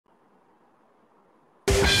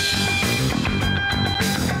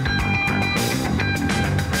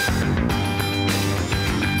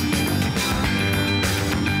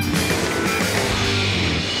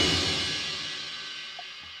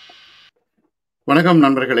வணக்கம்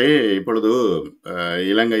நண்பர்களே. இப்பொழுது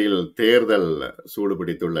இலங்கையில் தேர்தல் சூடு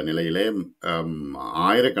பிடித்துள்ள நிலையிலே, அம்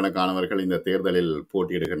ஆயிரக்கணக்கானவர்கள் இந்த தேர்தலில்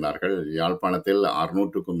போட்டியிடுகின்றார்கள். யாழ்ப்பாணத்தில்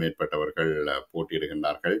 600க்கும் மேற்பட்டவர்கள்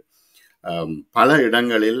போட்டியிடுகின்றார்கள். பல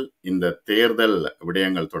இடங்களில் இந்த தேர்தல்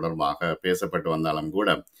விடயங்கள் தொடர்பாக பேசப்பட்டு வந்தாலும்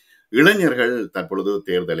கூட, இளைஞர்கள் தற்பொழுது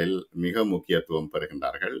தேர்தலில் மிக முக்கியத்துவம்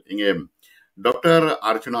பெறுகின்றார்கள். இங்கே டாக்டர்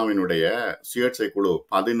அர்ச்சுனாவினுடைய சுயேட்சை குழு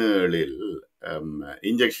 17இல்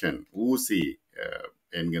இன்ஜெக்ஷன் ஊசி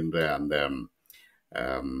என்கின்ற அந்த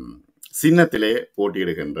சின்னத்திலே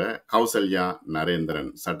போட்டியிடுகின்ற கௌசல்யா நரேந்திரன்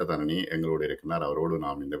சட்டத்தரணி எங்களோடு இருக்கிறார். அவரோடு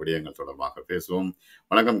நாம் இந்த விடயங்கள் தொடர்பாக பேசுவோம்.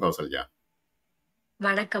 வணக்கம் கௌசல்யா.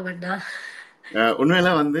 வணக்கம் அண்ணா.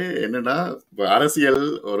 உண்மையில என்னன்னா, அரசியல்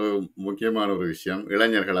ஒரு முக்கியமான ஒரு விஷயம்.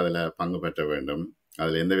 இளைஞர்கள் அதுல பங்கு பெற்ற வேண்டும்.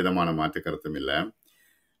 அதுல எந்த விதமான மாற்று கருத்தும் இல்லை.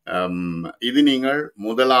 இது நீங்கள்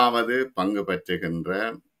முதலாவது பங்கு பெற்றுகின்ற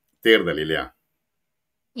தேர்தல் இல்லையா?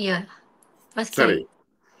 சரி,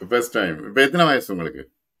 ஃபர்ஸ்ட் டைம். இப்ப எத்தனை வயசு உங்களுக்கு?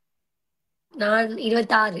 நான்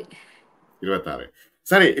 26. 26.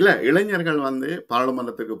 சரி, இல்ல இளைஞர்கள்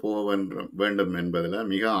பாராளுமன்றத்துக்கு போக வேண்டும் என்பதுல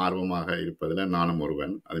மிக ஆர்வமாக இருப்பதுல நானும்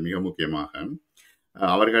ஒருவன். அது மிக முக்கியமாக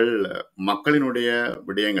அவர்கள் மக்களினுடைய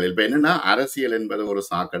விடயங்கள். இப்ப என்னன்னா, அரசியல் என்பது ஒரு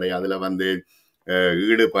சாக்கடை. அதுல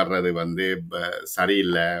ஈடுபடுறது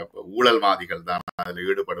சரியில்லை, ஊழல்வாதிகள் தான் அதில்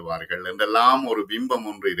ஈடுபடுவார்கள் என்றெல்லாம் ஒரு பிம்பம்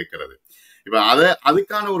ஒன்று இருக்கிறது. இப்ப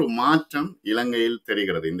அதுக்கான ஒரு மாற்றம் இலங்கையில்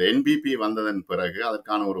தெரிகிறது. இந்த என்பிபி வந்ததன் பிறகு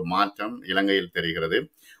அதற்கான ஒரு மாற்றம் இலங்கையில் தெரிகிறது.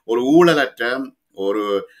 ஒரு ஊழலற்ற ஒரு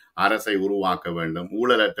அரசை உருவாக்க வேண்டும்,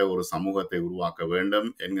 ஊழலற்ற ஒரு சமூகத்தை உருவாக்க வேண்டும்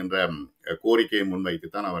என்கின்ற கோரிக்கையை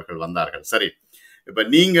முன்வைத்துத்தான் அவர்கள் வந்தார்கள். சரி, இப்ப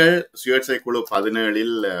நீங்கள் சுயேட்சை குழு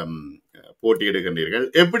 17இல் போட்டியிடுகின்றீர்கள்.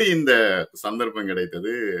 எப்படி இந்த சந்தர்ப்பம்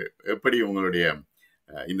கிடைத்தது? எப்படி உங்களுடைய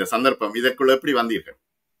இந்த சந்தர்ப்பம், இதற்குள்ள எப்படி வந்தீர்கள்?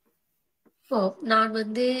 நான்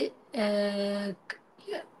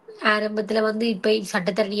ஆரம்பத்துல இப்ப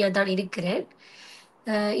சட்டத்தரணியா தான் இருக்கிறேன்.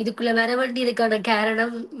 இதுக்குள்ள வர வேண்டியதுக்கான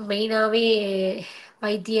காரணம் மெயினாவே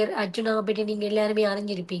வைத்தியர் அர்ச்சுனாவை பற்றி நீங்க எல்லாருமே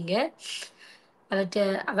அறிஞ்சிருப்பீங்க.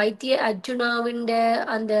 வைத்திய அர்ச்சுனாவின்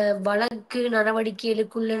அந்த வழக்கு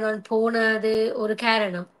நடவடிக்கைகளுக்குள்ள நான் போனது ஒரு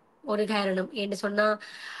காரணம் என்று சொன்னா,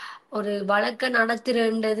 ஒரு வழக்க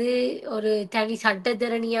நடத்துறது ஒரு தனி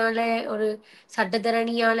சட்டத்தரணியால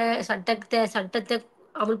சட்டத்தை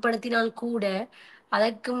அமுல்படுத்தினால் கூட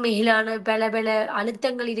அதற்கும் மேலான பல பல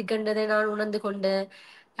அழுத்தங்கள் இருக்கின்றதை நான் உணர்ந்து கொண்ட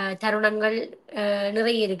தருணங்கள்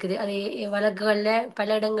நிறைய இருக்குது. அது வழக்குகள்ல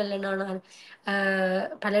நான்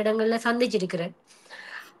பல இடங்கள்ல சந்திச்சிருக்கிறேன்.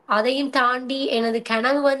 அதையும் தாண்டி எனது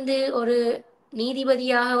கனவு ஒரு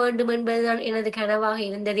நீதிபதியாக வேண்டும் என்பதுதான் எனது கனவாக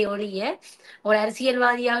இருந்ததே ஒழிய ஒரு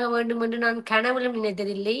அரசியல்வாதியாக வேண்டும் என்று நான் கனவிலும்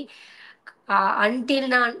நினைத்ததில்லை. அன்டில்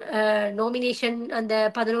நான் நோமினேஷன் அந்த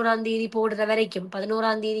 11ஆம் தேதி போடுற வரைக்கும்,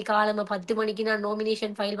 11ஆம் தேதி காலமா 10 மணிக்கு நான்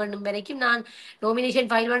நோமினேஷன் ஃபைல் பண்ணும் வரைக்கும், நான் நோமினேஷன்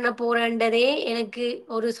ஃபைல் பண்ண போறேன்றதே எனக்கு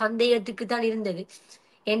ஒரு சந்தேகத்துக்கு தான் இருந்தது.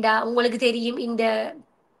 ஏண்டா உங்களுக்கு தெரியும், இந்த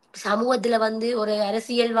சமூகத்துல ஒரு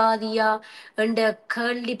அரசியல்வாதியா என்ற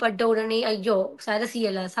கேள்விப்பட்ட உடனே ஐயோ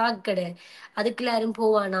அரசியலா சாக்கடை, அதுக்குள்ள யாரும்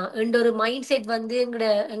போவானா என்ற ஒரு மைண்ட் செட்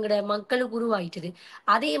எங்கட மக்களுக்கு உருவாயிட்டுது.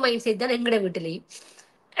 அதே மைண்ட் செட் தான் எங்கட வீட்டுலயும்.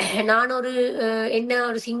 நான்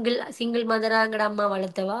ஒரு சிங்கிள் மதரா எங்கட அம்மா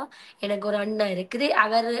வளர்த்தவா. எனக்கு ஒரு அண்ணா இருக்குது.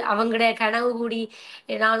 அவங்கட கனவு கூடி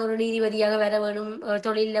நான் ஒரு நீதிபதியாக வர வேணும்,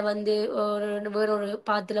 தொழில வேறொரு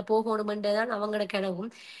பாத்துல போகணும்ன்றதான் அவங்கட கனவும்.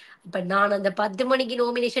 இப்ப நான் அந்த 10 மணிக்கு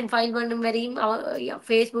நோமினேஷன் ஃபைல் பண்ணும் வரையும்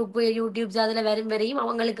ஃபேஸ்புக் யூடியூப்ஸ் அதுல வரும் வரையும்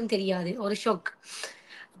அவங்களுக்கும் தெரியாது. ஒரு ஷொக்.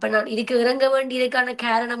 அப்ப நான் இதுக்கு இறங்க வேண்டியதுக்கான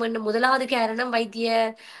காரணம் என்ன? முதலாவது காரணம்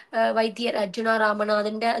வைத்தியர் அர்ச்சுனா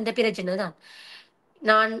ராமநாதன் அந்த பிரச்சனை தான்.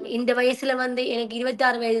 நான் இந்த வயசுல எனக்கு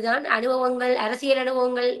 26 வயது தான். அரசியல்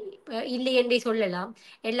அனுபவங்கள் இல்லை என்றே சொல்லலாம்.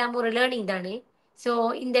 எல்லாம் ஒரு லேர்னிங் தானே. ஸோ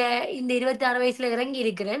இந்த இந்த 26 வயசுல இறங்கி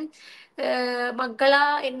இருக்கிறேன். மக்களா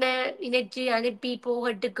என்ன நினைச்சு அனுப்பி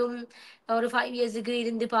போகட்டுக்கும், ஒரு 5 இயர்ஸுக்கு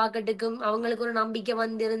இருந்து பார்க்கட்டுக்கும் அவங்களுக்கு ஒரு நம்பிக்கை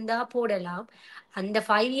வந்திருந்தா போடலாம். அந்த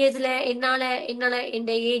 5 இயர்ஸ்ல என்னால என்னால என்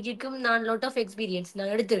ஏஜுக்கும் நான் லாட் ஆஃப் எக்ஸ்பீரியன்ஸ்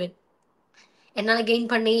நான் எடுத்துருவேன். என்னால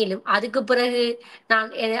கெயின் பண்ண இயலும். அதுக்கு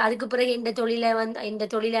பிறகு இந்த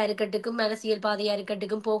தொழிலா இருக்கட்டுக்கும், அரசியல் பாதையா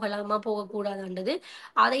இருக்கட்டுக்கும் போகலாமா போகக்கூடாதுன்றது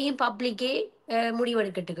அதையும் பப்ளிக்கே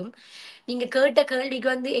முடிவெடுக்கட்டுக்கும். நீங்க கேட்ட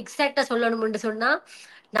கேள்விக்கு எக்ஸாக்டா சொல்லணும்னு சொன்னா,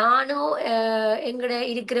 நானும் எங்கட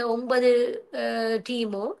இருக்கிற 9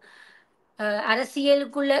 டீமும்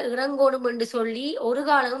அரசியலுக்குள்ள இறங்கணும் என்று சொல்லி ஒரு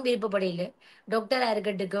காலமும் விருப்பப்படையில. டாக்டரா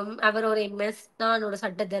இருக்கட்டுக்கும், அவர் ஒரு எம்எஸ், நான் ஒரு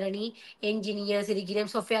சட்டத்தரணி, என்ஜினியர்ஸ் இருக்கிறோம்,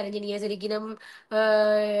 சாஃப்ட்வேர் என்ஜினியர்ஸ் இருக்கிறோம்,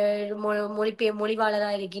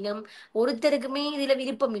 மொழிவாளராக இருக்கிறோம். ஒருத்தருக்குமே இதுல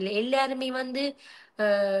விருப்பம் இல்லை. எல்லாருமே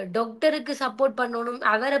டாக்டருக்கு சப்போர்ட் பண்ணணும்,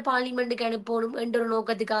 அவரை பார்லிமெண்ட்டுக்கு அனுப்பணும் என்ற ஒரு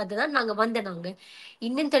நோக்கத்துக்காக தான் நாங்க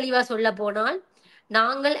இன்னும் தெளிவா சொல்ல போனால்,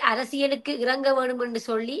 நாங்கள் அரசியலுக்கு இறங்க வேண்டும் என்று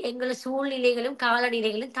சொல்லி எங்கள் சூழ்நிலைகளும்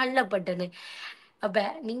காலநிலைகளும் தள்ளப்பட்டன. அப்ப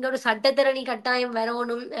நீங்க ஒரு சட்டத்தரணி கட்டாயம்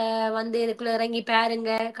வரணும், வந்து இதுக்குள்ள இறங்கி பாருங்க,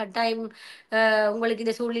 கட்டாயம் உங்களுக்கு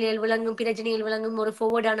இந்த சூழ்நிலைகள் விளங்கும், பிரச்சனைகள் விளங்கும், ஒரு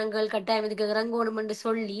forward கட்டாயம் இதுக்கு இறங்கணும் என்று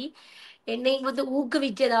சொல்லி என்னை வந்து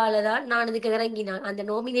ஊக்குவிச்சதால தான் நான் இதுக்கு இறங்கினான். அந்த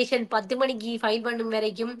நாமினேஷன் 10 மணிக்கு ஃபைல் பண்ணும்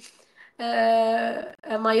வரைக்கும்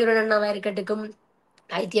மயூரன் அண்ணாவா இருக்கட்டும்,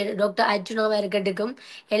 டாக்டர் அர்ச்சுனாவா இருக்கட்டும்,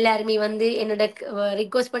 எல்லாருமே வந்து என்னோட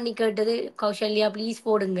ரிக்வஸ்ட் பண்ணி கேட்டது, கௌசல்யா ப்ளீஸ்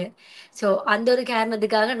போடுங்க. ஸோ அந்த ஒரு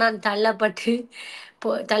காரணத்துக்காக நான் தள்ளப்பட்டு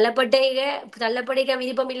தள்ளப்படைக்க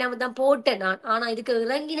விருப்பம் இல்லாம தான் போட்டேன் நான். ஆனா இதுக்கு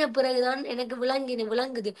இறங்கின பிறகுதான் எனக்கு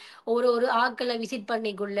விளங்குது. ஒரு ஒரு ஆக்களை விசிட்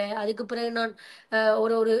பண்ணிக்குள்ள அதுக்கு பிறகு நான்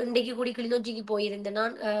ஒரு ஒரு இன்றைக்கு கூடி கிளிநொச்சிக்கு போயிருந்தேன்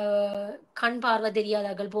நான். கண் பார்வை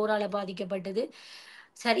தெரியாதாக்கள் போரால பாதிக்கப்பட்டது.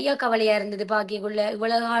 சரியா கவலையா இருந்தது பாக்கிக்குள்ள.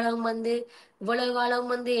 இவ்வளவு காலம்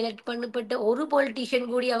வந்து எலெக்ட் பண்ணப்பட்ட ஒரு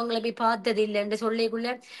பொலிட்டிஷியன் கூடி அவங்கள போய் பார்த்தது இல்லைன்னு சொல்லிக்குள்ள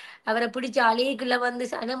அவரை பிடிச்ச அலைக்குள்ள வந்து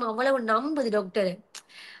சனம் அவ்வளவு நம்புது டாக்டர்.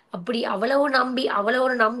 அப்படி அவ்வளவு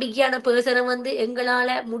ஒரு நம்பிக்கையான பேர்சனை வந்து எங்களால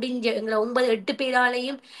முடிஞ்ச எங்களை 9 8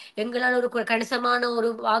 பேராலையும் எங்களால் ஒரு கணிசமான ஒரு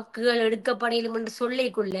வாக்குகள் எடுக்கப்படையும் என்று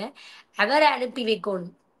சொல்லிக்குள்ள அவரை அனுப்பி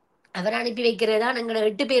வைக்கணும். அவரை அனுப்பி வைக்கிறது தான் எங்களோட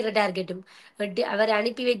 8 பேர் டார்கெட்டும். அவரை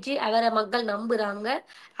அனுப்பி வச்சு அவரை மக்கள் நம்புறாங்க.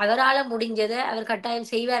 அவரால முடிஞ்சதை அவர் கட்டாயம்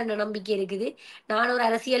செய்வார்ன்ற நம்பிக்கை இருக்குது. நான் ஒரு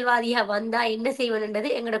அரசியல்வாதியா வந்தா என்ன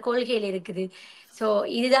செய்வேன்ன்றது எங்களோட கொள்கையில இருக்குது. ஸோ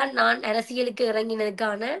இதுதான் நான் அரசியலுக்கு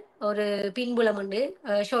இறங்கினதுக்கான ஒரு பின்புலம் என்று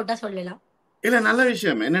ஷோர்ட்டா சொல்லலாம். இல்ல நல்ல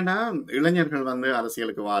விஷயம். என்னன்னா, இளைஞர்கள் வந்து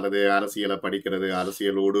அரசியலுக்கு வாரது, அரசியல படிக்கிறது,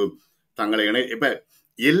 அரசியலோடு தங்களை இப்ப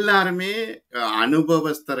எல்லாருமே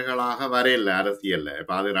அனுபவஸ்தர்களாக வரையில அரசியல்ல.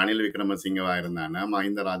 இப்ப அது ரணில் விக்ரமசிங்கவா இருந்தானே,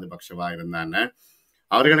 மஹிந்த ராஜபக்ஷவா இருந்தானே,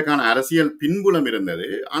 அவர்களுக்கான அரசியல் பின்புலம் இருந்தது.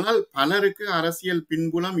 ஆனால் பலருக்கு அரசியல்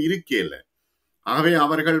பின்புலம் இருக்கேல்ல. ஆகவே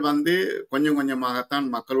அவர்கள் வந்து கொஞ்சம் கொஞ்சமாகத்தான்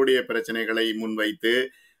மக்களுடைய பிரச்சனைகளை முன்வைத்து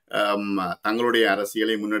தங்களுடைய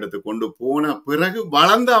அரசியலை முன்னெடுத்து கொண்டு போன பிறகு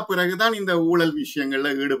வளர்ந்த பிறகுதான் இந்த ஊழல் விஷயங்கள்ல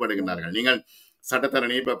ஈடுபடுகின்றார்கள். நீங்கள்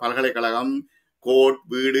சட்டத்தரணி, இப்ப பல்கலைக்கழகம், கோர்ட்,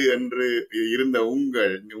 வீடு என்று இருந்த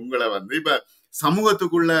உங்களை வந்து இப்ப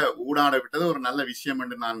சமூகத்துக்குள்ள ஊடாட விட்டது ஒரு நல்ல விஷயம்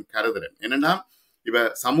என்று நான் கருதுறேன். என்னன்னா, இப்ப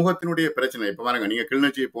சமூகத்தினுடைய பிரச்சனை, இப்ப பாருங்க, நீங்க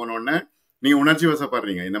கிளிநொச்சி போனோடனே நீங்க உணர்ச்சி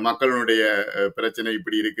வசப்படுறீங்க. இந்த மக்களுடைய பிரச்சனை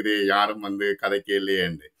இப்படி இருக்குது, யாரும் வந்து கதைக்கே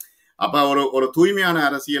இல்லையேன்னு. அப்ப ஒரு தூய்மையான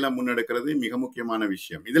அரசியலை முன்னெடுக்கிறது மிக முக்கியமான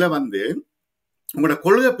விஷயம். இதுல வந்து உங்களோட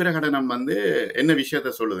கொள்கை பிரகடனம் வந்து என்ன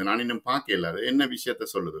விஷயத்த சொல்லுது? நான் இன்னும் பார்க்கல. அது என்ன விஷயத்த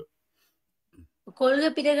சொல்லுது? கொள்கை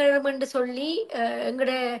பிரகடனம் என்று சொல்லி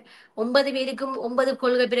எங்கட 9 பேருக்கும் 9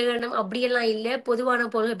 கொள்கை பிரகடனம் அப்படியெல்லாம் இல்லை. பொதுவான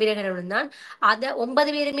கொள்கை பிரகடனம் தான். அதை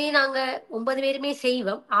 9 பேருமே 9 பேருமே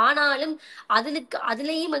செய்வோம். ஆனாலும்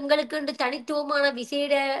அதுலேயும் எங்களுக்கு தனித்துவமான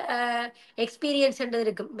விசேட எக்ஸ்பீரியன்ஸ்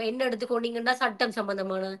இருக்கும். என்ன எடுத்துக்கொண்டீங்கன்னா சட்டம்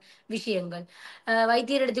சம்பந்தமான விஷயங்கள்,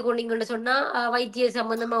 வைத்தியர் எடுத்துக்கொண்டீங்கன்னு சொன்னா வைத்திய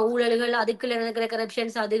சம்பந்தமா ஊழல்கள், அதுக்குள்ள நடக்கிற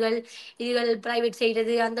கரப்ஷன்ஸ், இதுகள் பிரைவேட்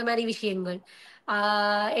செய்யறது, அந்த மாதிரி விஷயங்கள்.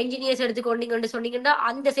 என்ஜினியர்ஸ் எடுத்துக்கொண்டீங்கன்னு சொன்னீங்கன்னா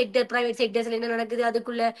அந்த செக்டர், பிரைவேட் செக்டர்ஸ்ல என்ன நடக்குது,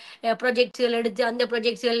 அதுக்குள்ள ப்ராஜெக்ட்ஸ்கள் எடுத்து அந்த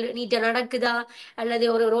ப்ராஜெக்ட்ஸ்கள் நீட்டா நடக்குதா, அல்லது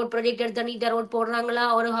ஒரு ரோட் ப்ராஜெக்ட் எடுத்தா நீட்டா ரோட் போடுறாங்களா,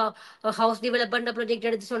 ஒரு ஹவுஸ் டெவலப்மெண்ட் ப்ராஜெக்ட்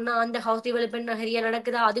எடுத்து சொன்னா அந்த ஹவுஸ் டெவலப்மெண்ட் சரியா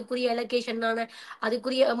நடக்குதா, அதுக்குரிய அலோகேஷனான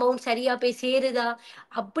அதுக்குரிய அமௌண்ட் சரியா போய் சேருதா,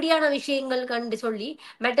 அப்படியான விஷயங்கள் கண்டு சொல்லி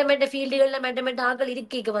மெட்ட ஃபீல்டுகள்ல மெட்ட ஆக்கள்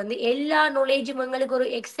இருக்கைக்கு வந்து எல்லா நாலேஜும் எங்களுக்கு ஒரு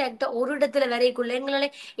எக்ஸாக்டா ஒரு இடத்துல வரைக்குள்ள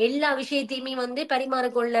எங்களால எல்லா விஷயத்தையுமே வந்து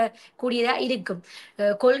பரிமாறிக்கொள்ள கூடியதா இருக்கும்.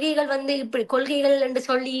 கொள்கைகள் வந்து இப்படி கொள்கைகள் என்று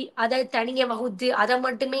சொல்லி அதை தனியா வகுத்து அதை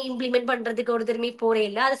மட்டுமே இம்ப்ளிமெண்ட் பண்றதுக்கு ஒருத்தருமே போறே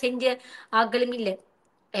இல்லை, அதை செஞ்ச ஆக்களும் இல்லை.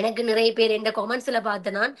 எனக்கு நிறைய பேர் இந்த கொமெண்ட்ஸ்ல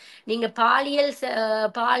பார்த்தனா, நீங்க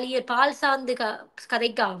பால் சார்ந்து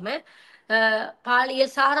கதைக்காம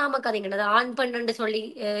பாலியல் சாராம கதைங்க, அது ஆண் பெண்ணு சொல்லி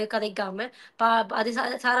கதைக்காம பா அது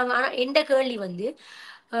சாராம. ஆனா எந்த கேள்வி வந்து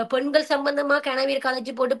பெண்கள் சம்பந்தமா கனவீர்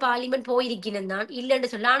கதைச்சு போட்டு பார்லிமெண்ட் போயிருக்கணும் தான் இல்லைன்னு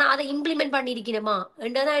சொல்ல, ஆனா அதை இம்ப்ளிமெண்ட் பண்ணிருக்கணுமா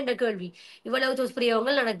என்றதான் என்ற கேள்வி. இவ்வளவு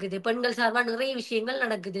துஷ்பிரயோகங்கள் நடக்குது, பெண்கள் சார்பா நிறைய விஷயங்கள்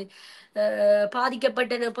நடக்குது.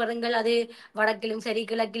 பாதிக்கப்பட்ட பெண்கள், அது வடக்கிலும் சரி,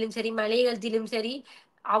 கிழக்கிலும் சரி, மலையகத்திலும் சரி,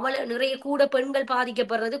 நிறைய கூட பெண்கள்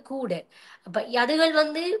பாதிக்கப்படுறது கூட. அப்ப அதுகள்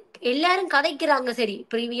வந்து எல்லாரும் கதைக்கிறாங்க. சரி,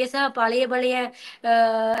 ப்ரீவியஸா பழைய பழைய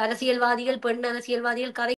அரசியல்வாதிகள், பெண்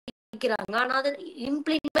அரசியல்வாதிகள் கதைக்கிறாங்க. ஆனா அதை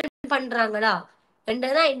இம்ப்ளிமெண்ட் பண்றாங்களா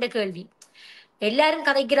என்றதான் இந்த கேள்வி. எல்லாரும்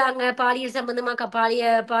கதைக்கிறாங்க பாலியல் சம்பந்தமா,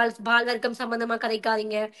 பால் வர்க்கம் சம்பந்தமா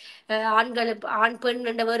கதைக்காதீங்க, ஆண்கள் ஆண் பெண்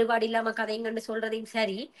என்ற வேறுபாடு இல்லாம கதைங்கன்னு சொல்றதையும்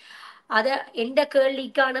சரி. அத எந்த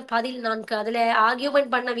கேள்விக்கான பதில் நான் அதுல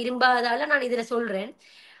ஆர்கியூமெண்ட் பண்ண விரும்பாதால நான் இதுல சொல்றேன்.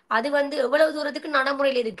 அது வந்து எவ்வளவு தூரத்துக்கு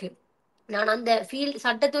நடைமுறையில இருக்கு. நான் அந்த ஃபீல்ட்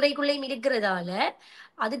சட்டத்துறைக்குள்ளேயும் இருக்கிறதால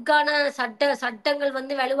அதுக்கான சட்டங்கள்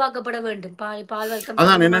வந்து வலுவாக்கப்பட வேண்டும். பால் வர்க்கம்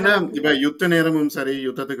அதான் சம்பந்தமான என்னன்னா, வந்து இப்ப யுத்த நேரமும் சரி,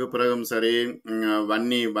 யுத்தத்துக்கு பிறகும் சரி,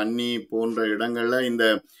 வன்னி வன்னி போன்ற இடங்கள்ல இந்த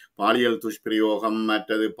பாலியல் துஷ்பிரயோகம்,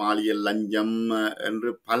 மற்றது பாலியல் லஞ்சம்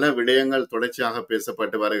என்று பல விடயங்கள் தொடர்ச்சியாக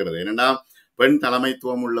பேசப்பட்டு வருகிறது. என்னன்னா, பெண்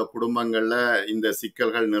தலைமைத்துவம் உள்ள குடும்பங்கள்ல இந்த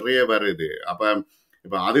சிக்கல்கள் நிறைய வருது. அப்ப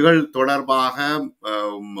இப்ப அதுகள் தொடர்பாக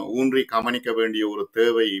ஊன்றி கவனிக்க வேண்டிய ஒரு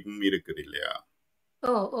தேவையும் இருக்குது இல்லையா?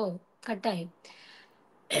 ஓ ஓ கட்டாயம்.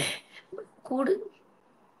 கூடு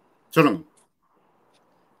சொல்லுங்க.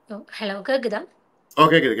 ஹலோ கேக்குதா? ஓ,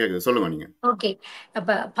 கேக்குது கேக்குது, சொல்லுங்க நீங்க. ஓகே.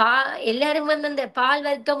 அப்ப எல்லாரும் வந்து அந்த பால்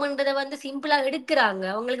வர்க்கம்ன்றத வந்து சிம்பிளா எடுக்குறாங்க.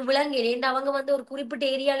 அவங்களுக்கு விளங்கல. ஏன்டா அவங்க வந்து ஒரு குறிப்பிட்ட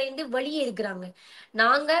ஏரியால இருந்து வெளியே இருக்கிறாங்க.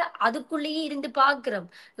 நாங்க அதுக்குள்ளேயே இருந்து பார்க்கிறோம்.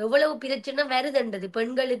 எவ்வளவு பிரச்சனை வருதுன்றது.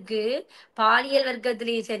 பெண்களுக்கு பாலியல்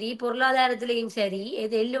வர்க்கத்திலயும் சரி, பொருளாதாரத்திலயும் சரி,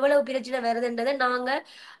 எவ்வளவு பிரச்சனை வருதுன்றத நாங்க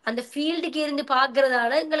அந்த ஃபீல்டுக்கு இருந்து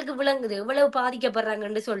பார்க்கிறதால எங்களுக்கு விளங்குது. எவ்வளவு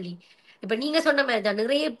பாதிக்கப்படுறாங்கன்னு சொல்லி. இப்ப நீங்க சொன்ன மாதிரி தான்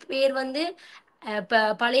நிறைய பேர் வந்து இப்ப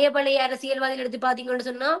பழைய பழைய அரசியல்வாதிகள் எடுத்து பாத்தீங்கன்னு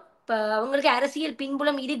சொன்னா இப்ப அவங்களுக்கு அரசியல்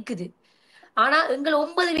பின்புலம் இருக்குது. ஆனா எங்களை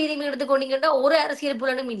 9 பேரையுமே எடுத்துக்கொண்டீங்கன்னா ஒரு அரசியல்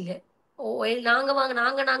புலனும் இல்லை.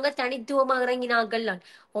 நாங்க தனித்துவமா இறங்கினாக்கள்.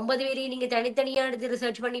 9 பேரையும் நீங்க தனித்தனியா எடுத்து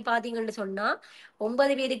ரிசர்ச் பண்ணி பாத்தீங்கன்னு சொன்னா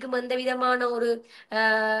 9 பேருக்கும் எந்த விதமான ஒரு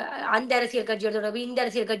ஆஹ் அந்த அரசியல் கட்சியோட தொடர்பு இந்த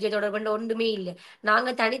அரசியல் கட்சியோட தொடர்பு ஒன்றுமே இல்லை.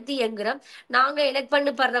 நாங்க தனித்து இயங்குறோம். நாங்க எலெக்ட்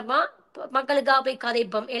பண்ணி படுறோமா மக்களுக்காக போய்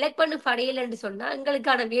கதைப்போம். எலெக்ட் பண்ணி படையலன்னு சொன்னா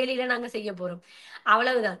எங்களுக்கான வேலையில நாங்க செய்ய போறோம்.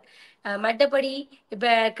 அவ்வளவுதான். மற்றபடி இப்ப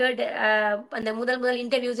கேட்ட அந்த முதல் முதல்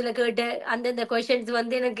இன்டர்வியூஸ்ல கேட்ட அந்தந்த கொஸ்டின்ஸ்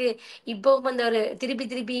வந்து எனக்கு இப்பவும் அந்த ஒரு திருப்பி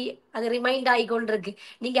திருப்பி அது ரிமைண்ட் ஆகி கொண்டிருக்கு.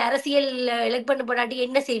 நீங்க அரசியல் எலெக்ட் பண்ண போராட்டி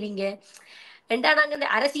என்ன செய்வீங்க? ஏண்டா நாங்க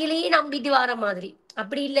இந்த அரசியலையே நம்பிட்டு வர மாதிரி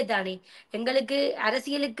அப்படி இல்லை தானே. எங்களுக்கு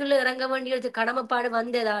அரசியலுக்குள்ள இறங்க வேண்டிய ஒரு கடமைப்பாடு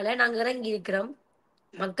வந்ததால நாங்க இறங்கி இருக்கிறோம்.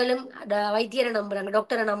 மக்களும் வைத்தியரை நம்புறாங்க,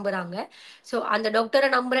 டாக்டரை நம்புறாங்க. சோ அந்த டாக்டரை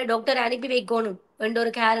நம்புற டாக்டரை அனுப்பி வைக்கணும் என்ற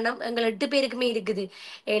ஒரு காரணம் எங்கள் 8 பேருக்குமே இருக்குது.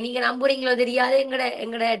 நீங்க நம்புறீங்களோ தெரியாது, எங்கட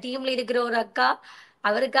எங்கட டீம்ல இருக்கிற ஒரு அக்கா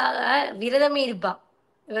அவருக்காக விரதமே இருப்பா.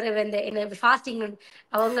 இவர வந்து என்ன ஃபாஸ்டிங்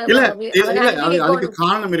அவங்க இல்ல அவரை இல்ல அனுப்பி அதுக்கு வைக்கணும்.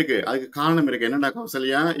 காரணம் இருக்கு. அதுக்கு காரணம் இருக்கு. என்னடா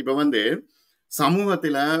கௌசல்யா, இப்ப வந்து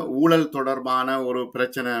சமூகத்தில ஊழல் தொடர்பான ஒரு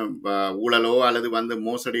பிரச்சனை, ஊழலோ அல்லது வந்து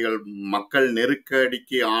மோசடிகள், மக்கள்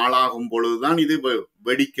நெருக்கடிக்கு ஆளாகும் பொழுதுதான் இது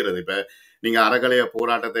வெடிக்கிறது. இப்ப நீங்க அறகலைய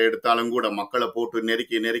போராட்டத்தை எடுத்தாலும் கூட மக்களை போட்டு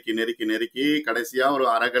நெருக்கி நெருக்கி நெருக்கி நெருக்கி கடைசியா ஒரு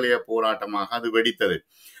அறகலைய போராட்டமாக அது வெடித்தது.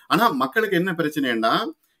 ஆனா மக்களுக்கு என்ன பிரச்சனைன்னா,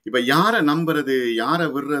 இப்ப யார நம்புறது, யார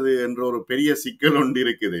விடுறது என்ற ஒரு பெரிய சிக்கல் ஒன்று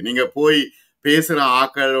இருக்குது. நீங்க போய் பேசுற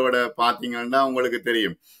ஆக்களோட பாத்தீங்கன்னா உங்களுக்கு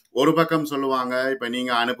தெரியும். ஒரு பக்கம் சொல்லுவாங்க, இப்ப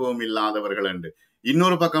நீங்க அனுபவம் இல்லாதவர்கள் என்று.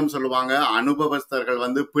 இன்னொரு பக்கம் சொல்லுவாங்க, அனுபவஸ்தர்கள்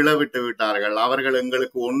வந்து பிளவிட்டு விட்டார்கள், அவர்கள்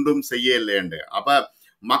எங்களுக்கு ஒன்றும் செய்யலை என்று. அப்ப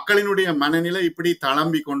மக்களினுடைய மனநிலை இப்படி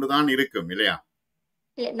தளம்பி கொண்டுதான் இருக்கும் இல்லையா?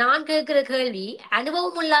 இல்ல, நான் கேட்கிற கேள்வி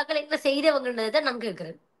அனுபவம் உள்ளாக்கள் என்ன செய்தவங்கன்றதை நான்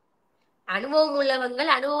கேட்கிறேன். அனுபவம் உள்ளவங்கள்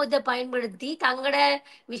அனுபவத்தை பயன்படுத்தி தங்களோட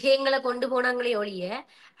விஷயங்களை கொண்டு போனாங்களே ஒழிய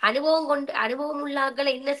அனுபவம்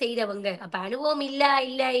உள்ளாக்களை என்ன செய்தவங்க? அப்ப அனுபவம் இல்ல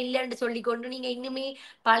இல்ல இல்லன்னு சொல்லி கொண்டு நீங்க இன்னுமே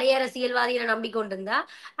பழைய அரசியல்வாதிகளை நம்பிக்கொண்டிருந்தா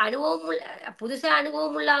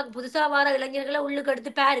புதுசா வர இளைஞர்களை உள்ளுக்கு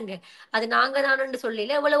எடுத்து பாருங்க. அது நாங்க தானு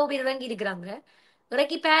சொல்லல எவ்வளவு பேர் இறங்கி இருக்கிறாங்க.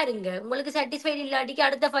 இறக்கி பாருங்க. உங்களுக்கு சாட்டிஸ்ஃபைட் இல்லாட்டிக்கு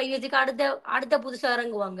அடுத்த 5 இயர்ஸுக்கு அடுத்த அடுத்த புதுசா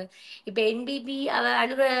இறங்குவாங்க. இப்ப என்பிபி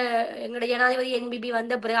எங்களோட ஜனாதிபதி என்பிபி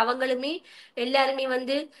வந்த பிறகு அவங்களுமே எல்லாருமே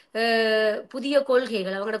வந்து புதிய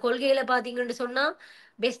கொள்கைகள் அவங்களோட கொள்கைகளை பாத்தீங்கன்னு சொன்னா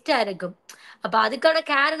பெஸ்டா இருக்கும். அப்ப அதுக்கான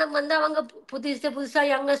காரணம் வந்து அவங்க புதுசு புதுசா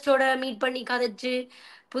யங்கஸ்டோட மீட் பண்ணி கதைச்சு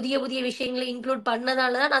புதிய புதிய விஷயங்களை இன்க்ளூட்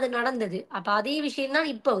பண்ணதாலதான் அது நடந்தது. அப்ப அதே விஷயம் தான்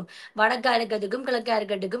இப்போ வடக்கா இருக்கட்டுக்கும் கிழக்கா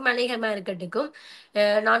இருக்கட்டுக்கும் மலையகமா இருக்கட்டுக்கும்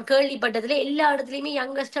நான் கேள்விப்பட்டதுல எல்லா இடத்துலயுமே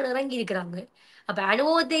யங்கஸ்டர் இறங்கி இருக்கிறாங்க. அப்ப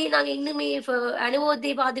அனுபவத்தை நாங்க இன்னுமே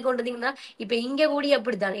அனுபவத்தை பார்த்து கொண்டிருந்தீங்கன்னா இப்ப இங்க கூடி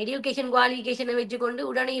அப்படித்தான் எஜுகேஷன் குவாலிபிகேஷனை வச்சுக்கொண்டு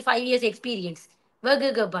உடனே 5 இயர்ஸ் எக்ஸ்பீரியன்ஸ் ஒர்க்கு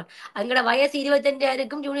கேட்பான். அங்கட வயசு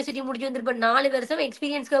 25 யூனிவர்சிட்டி முடிச்சு வந்திருப்ப 4 வருஷம்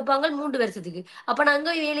எக்ஸ்பீரியன்ஸ் கேட்பாங்க 3 வருஷத்துக்கு. அப்ப நான் அங்க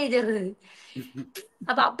போய் வேலையை தருறது.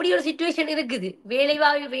 அப்ப அப்படி ஒரு சுச்சுவேஷன் இருக்குது. வேலை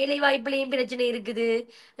வாய்ப்புலயும் பிரச்சனை இருக்குது.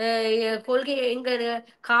 கொள்கை எங்க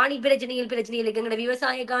காணி பிரச்சனைகள் இருக்கு. எங்கட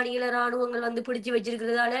விவசாய காணிகளை ராணுவங்கள் வந்து பிடிச்சு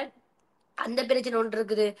வச்சிருக்கிறதால அந்த பிரச்சனை ஒன்று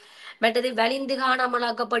இருக்குது. மற்றது வலிந்து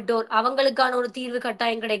காணாமலாக்கப்பட்டோர் அவங்களுக்கான ஒரு தீர்வு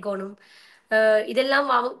கட்டாயம் கிடைக்கணும். இதெல்லாம்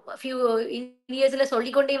ஃபியூ இயர்ஸ்ல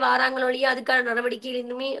சொல்லிக்கொண்டே வாராங்களோ இல்லையா அதுக்கான நடவடிக்கைகள்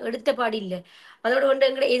இன்னுமே எடுத்த பாடு இல்லை. அதோட வந்து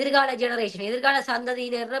எங்கட எதிர்கால ஜெனரேஷன் எதிர்கால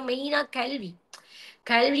சந்ததியினர் மெயினா கல்வி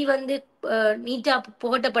கல்வி வந்து நீட்டா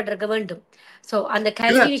புகட்டப்பட்டிருக்க வேண்டும். சோ அந்த இல்ல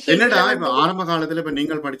கல்வி என்னடா, விஷயங்கள்ல இப்ப வந்து ஆரம்ப காலத்துல இப்ப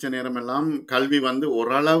நீங்கள் படிச்ச நேரம் எல்லாம் கல்வி வந்து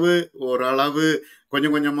ஓரளவு ஓரளவு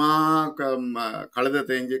கொஞ்சம் கொஞ்சமா கழுத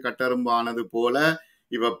தேஞ்சு கட்டெரும்பானது போல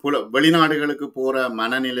இப்ப வெளிநாடுகளுக்கு போற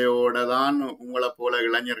மனநிலையோட தான் உங்களை போல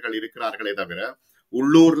இளைஞர்கள் இருக்கிறார்களே தவிர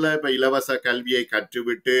உள்ளூர்ல இப்ப இலவச கல்வியை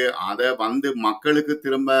கற்றுவிட்டு அதை வந்து மக்களுக்கு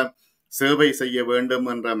திரும்ப சேவை செய்ய வேண்டும்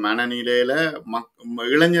என்ற மனநிலையில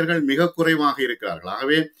இளைஞர்கள் மிக குறைவாக இருக்கிறார்கள்.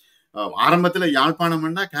 ஆகவே ஆரம்பத்துல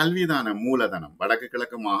யாழ்ப்பாணம்னா கல்விதான மூலதனம். வடக்கு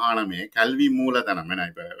கிழக்கு மாகாணமே கல்வி மூலதனம். ஏன்னா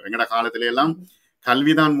இப்ப எங்கட காலத்தில எல்லாம்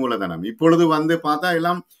கல்விதான் மூலதனம். இப்பொழுது வந்து பார்த்தா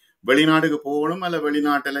எல்லாம் வெளிநாட்டுக்கு போகணும், அல்ல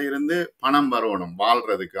வெளிநாட்டுல இருந்து பணம் வரணும்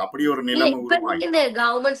வாழ்றதுக்கு. அப்படி ஒரு நிலைமை உருவாகி இந்த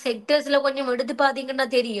கவர்மெண்ட் செக்டர்ஸ்ல கொஞ்சம் எடுத்து பாத்தீங்கன்னா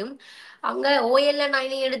தெரியும். அங்க OL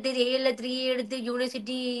 9 எடுத்து AL 3 எடுத்து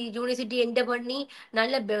யூனிவர்சிட்டி என்டர் பண்ணி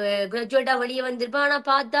நல்ல கிராஜுவேட்டா வெளியே வந்திருப்பான். ஆனா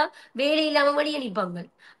பார்த்தா வேலை இல்லாம வெளியே நிற்பாங்க.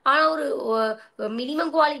 ஆனா ஒரு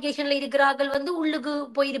மினிமம் குவாலிஃபிகேஷன்ல இருக்கிறார்கள் வந்து உள்ளுக்கு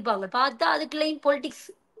போயிருப்பாங்க. பார்த்தா அதுக்குள்ளேயும் பொலிட்டிக்ஸ்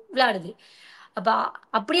விளையாடுது. அப்ப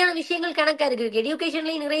அப்படியான விஷயங்கள் கணக்கா இருக்கு.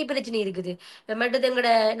 எஜுகேஷன்லயும் நிறைய பிரச்சனை இருக்குது. மற்றது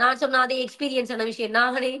நான் சொன்ன அதே எக்ஸ்பீரியன்ஸான விஷயம்.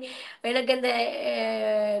 நானே எனக்கு இந்த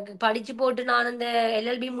படிச்சு போட்டு நான் இந்த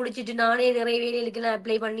LLB முடிச்சுட்டு நானே நிறைய வேலைகளுக்கு நான்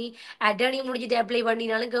அப்ளை பண்ணி அட்டர்னி முடிச்சுட்டு அப்ளை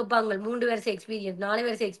பண்ணினாலும் கேட்பாங்க 3 வருஷம் எக்ஸ்பீரியன்ஸ் 4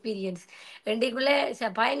 வருஷம் எக்ஸ்பீரியன்ஸ் ரெண்டுக்குள்ள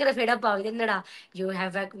பயங்கர ஃபெடப் ஆகுது. என்னடா யூ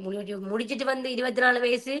ஹேவ் முடிச்சுட்டு வந்து 24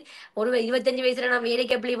 வயசு ஒரு 25 வயசுல நான்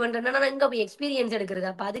வேலைக்கு அப்ளை பண்றேன்னா நான் எங்க போய் எக்ஸ்பீரியன்ஸ் எடுக்கிறது?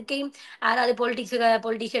 அப்ப அதுக்கையும் யாராவது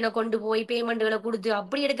பொலிட்டிஷியனை கொண்டு போய் பேமெண்ட்டுகளை கொடுத்து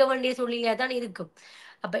அப்படி எடுக்க வேண்டிய சூழ்நிலையா தான் இருக்கும்.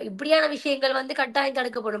 அப்ப இப்படியான விஷயங்கள் வந்து கட்டாயம்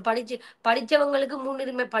தடுக்கப்படும். படிச்சவங்களுக்கு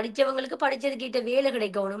முன்னுரிமை, படிச்சவங்களுக்கு படிச்சதுக்கிட்ட வேலை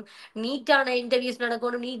கிடைக்கணும், நீட்டான இன்டர்வியூஸ்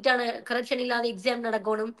நடக்கணும், நீட்டான கரப்ஷன் இல்லாத எக்ஸாம்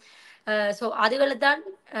நடக்கணும். ஸோ அதுகளை தான்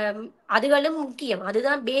அதுகளும் முக்கியம்.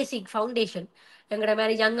 அதுதான் பேசிக் ஃபவுண்டேஷன் எங்களோட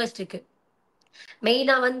மாதிரி யங்கஸ்டுக்கு.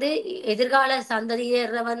 மெயினா வந்து எதிர்கால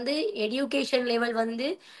சந்ததியரை வந்து எடியூகேஷன் லெவல் வந்து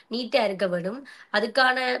நீட்டா இருக்க வேண்டும்.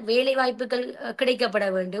 அதுக்கான வேலை வாய்ப்புகள் கிடைக்கப்பட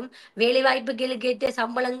வேண்டும். வேலை வாய்ப்புகளுக்கு ஏற்ற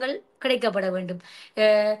சம்பளங்கள் கிடைக்கப்பட வேண்டும்.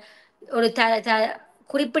 அஹ் ஒரு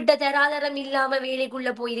குறிப்பிட்ட தராதரம் இல்லாம வேலைக்குள்ள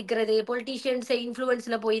போயிருக்கிறது, பொலிட்டீஷியன்ஸை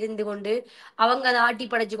இன்ஃப்ளூயன்ஸ்ல போயிருந்து கொண்டு அவங்க அதை ஆட்டி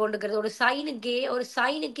படைச்சு கொண்டிருக்கிறது. ஒரு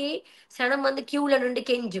சைனுக்கே சனம் வந்து கியூல நின்று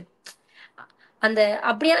கெஞ்சும். அந்த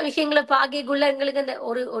அப்படியான விஷயங்களை பார்க்கக்குள்ள எங்களுக்கு அந்த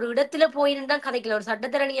ஒரு ஒரு இடத்துல போயிருந்தா கதைக்கலாம். ஒரு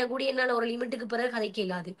சட்டத்தரணியா கூட என்னால ஒரு லிமிட்டுக்கு பிறகு கதைக்க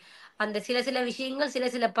இல்லாது. அந்த சில சில விஷயங்கள் சில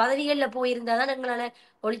சில பதவிகள்ல போயிருந்தாதான் எங்களால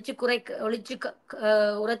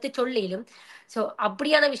உரத்து சொல்லிலும். ஸோ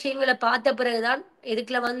அப்படியான விஷயங்களை பார்த்த பிறகுதான்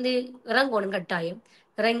இதுக்குள்ள வந்து இறங்கணும். கட்டாயம்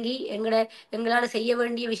இறங்கி எங்களால செய்ய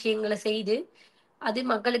வேண்டிய விஷயங்களை செய்து அது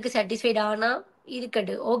மக்களுக்கு சாட்டிஸ்ஃபைட் ஆனா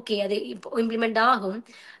இருக்கட்டும், ஓகே, அது இப்போ இம்ப்ளிமெண்ட் ஆகும்.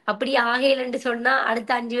 அப்படி ஆகையிலன்னு சொன்னா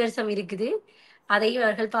அடுத்த 5 வருஷம் இருக்குது, அதையும்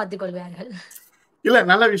அவர்கள் பார்த்துக் கொள்வார்கள். இல்ல,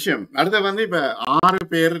 நல்ல விஷயம். அடுத்த வந்து இப்ப 6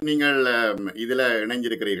 பேர் நீங்கள் இதுல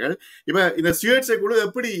இணைஞ்சிருக்கிறீர்கள். இப்ப இந்த சுயேட்சை குழு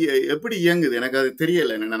எப்படி எப்படி இயங்குது? எனக்கு அது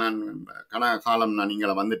தெரியல. நான் காலம் நான்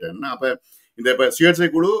நீங்கள வந்துட்டேன். அப்ப இந்த இப்ப சுயேட்சை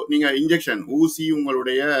குழு நீங்க இன்ஜெக்ஷன் ஊசி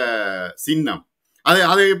உங்களுடைய சின்னம்,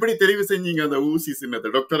 அதை எப்படி தெரிவு செஞ்சீங்க? அந்த ஊசி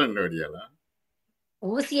சின்னத்தை டாக்டர் வழியால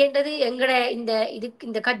ஊசி என்றது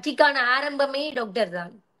இந்த கட்சிக்கான ஆரம்பமே டாக்டர்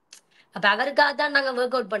தான். அப்ப அவருக்காக தான் நாங்க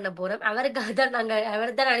ஒர்க் அவுட் பண்ண போறோம். அவருக்காக தான்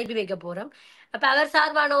அவர் தான் அனுப்பி வைக்க போறோம். அப்ப அவர்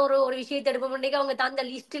சார்பான ஒரு ஒரு விஷயத்தை எடுப்ப முன்னே அவங்க தந்த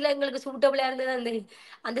லிஸ்ட்ல எங்களுக்கு சூட்டபிளா இருந்தது அந்த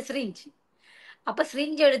அந்த சிரிஞ்ச். அப்ப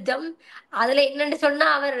சிரிஞ்ச் எடுத்தோம். அதுல என்னன்னு சொன்னா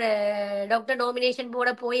அவர் டாக்டர் நாமினேஷன்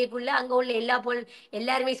போட போயக்குள்ள அங்க உள்ள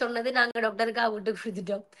எல்லாருமே சொன்னது நாங்க டாக்டருக்காக விட்டு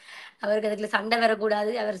கொடுத்துட்டோம். அவருக்கு அதுல சண்டை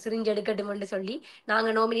வரக்கூடாது, அவர் சிரிஞ்ச் எடுக்கட்டும்னு சொல்லி நாங்க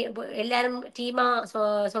எல்லாரும் டீமா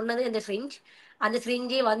சொன்னது அந்த சிரிஞ்ச். அந்த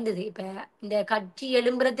சிரிஞ்சே வந்தது. இப்ப இந்த கட்சி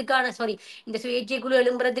எழும்புறதுக்கான இந்த சுயேட்சை குழு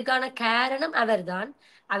எழும்புறதுக்கான காரணம் அவர்தான்.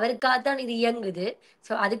 அவருக்காகத்தான் இது இயங்குது.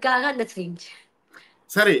 ஸோ அதுக்காக அந்த சிரிஞ்ச்.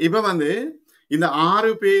 சரி. இப்ப வந்து இந்த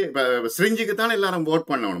 6 பேர் சிரிஞ்சுக்கு தான் எல்லாரும் ஓட்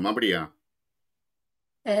பண்ணணும், அப்படியா?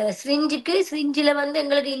 சிரிஞ்சில வந்து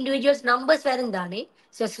எங்களுக்கு இண்டிவிஜுவல்ஸ் நம்பர்ஸ் வரும் தானே.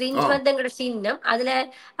 ஸோ சிரிஞ்ச் வந்து எங்களோட சின்னம். அதுல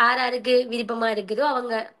யாருக்கு விருப்பமா இருக்குதோ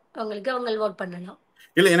அவங்களுக்கு அவங்க ஓட் பண்ணலாம்.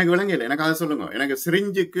 இல்ல, எனக்கு விளங்கல. எனக்கு அதை சொல்லுங்க. எனக்கு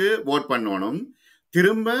சிரிஞ்சுக்கு ஓட் பண்ணணும்,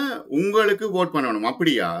 திரும்ப உங்களுக்கு ஓட் பண்ணணும்,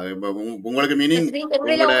 அப்படியா? உங்களுக்கு மீனிங்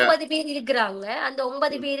உங்களோட 9 பேர் இருக்கிறாங்க. அந்த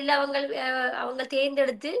 9 பேர்ல அவங்க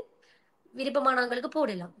தேர்ந்தெடுத்து விருப்பமானவங்களுக்கு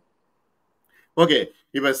போடலாம். ஓகே.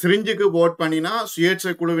 இப்ப சிரிஞ்சுக்கு ஓட் பண்ணினா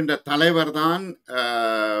சுயேட்சை குழுவின் தலைவர் தான்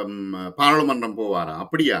பாராளுமன்றம் போவாரா,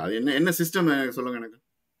 அப்படியா? அது என்ன என்ன சிஸ்டம் சொல்லுங்க எனக்கு.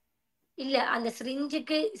 இல்ல, அந்த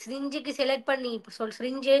சிரிஞ்சுக்கு செலக்ட் பண்ணி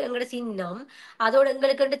சிரிஞ்சு எங்களோட சின்னம். அதோட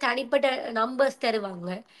எங்களுக்கு வந்து தனிப்பட்ட நம்பர்ஸ் தருவாங்க.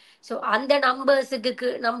 ஸோ அந்த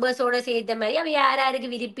நம்பர்ஸோட சேர்த்த மாதிரி அவ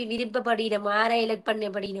யாருக்கு விருப்பப்படினமோ யாரை எலெக்ட்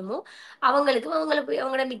பண்ணப்படினமோ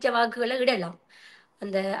அவங்களோட மிச்ச வாக்குகளை இடலாம்.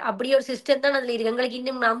 அந்த அப்படி ஒரு சிஸ்டம் தான் அதுல இருக்கு. எங்களுக்கு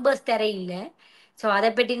இன்னும் நம்பர்ஸ் தர இல்லை. ஸோ அதை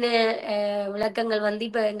பற்றின விளக்கங்கள் வந்து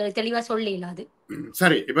இப்ப எங்களுக்கு தெளிவா சொல்லல. அது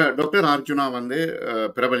சரி. இப்ப டாக்டர் அர்ச்சுனா வந்து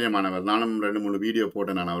பிரபல்யமானவர். நானும் 2-3 வீடியோ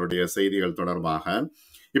போட்டேன் நான் அவருடைய செய்திகள் தொடர்பாக.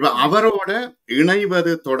 இப்ப அவரோட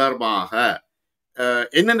இணைவது தொடர்பாக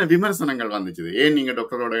என்னென்ன விமர்சனங்கள் வந்துச்சு? ஏன் நீங்க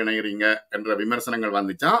டாக்டரோட இணைகிறீங்க என்ற விமர்சனங்கள்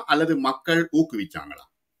வந்துச்சா அல்லது மக்கள் ஊக்குவிச்சாங்களா?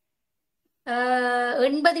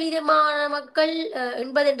 80% மக்கள்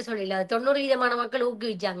 80 என்று சொல்லல 90% மக்கள்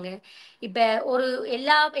ஊக்குவிச்சாங்க. இப்ப ஒரு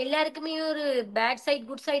எல்லாருக்குமே ஒரு பேட் சைட்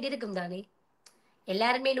குட் சைடு இருக்கும் தானே.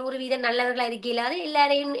 எல்லாருமே 100% நல்லவர்களா இருக்க இல்லாத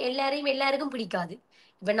எல்லாரையும் எல்லாருக்கும் பிடிக்காது.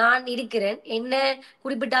 இப்ப நான் இருக்கிறேன். என்ன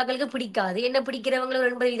குறிப்பிட்ட ஆட்களுக்கு பிடிக்காது. என்ன பிடிக்கிறவங்க ஒரு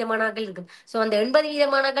 80% ஆட்கள் இருக்கும். சோ அந்த 80%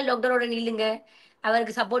 ஆட்கள் டாக்டரோட நில்லுங்க.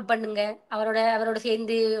 அவருக்கு சப்போர்ட் பண்ணுங்க. அவரோட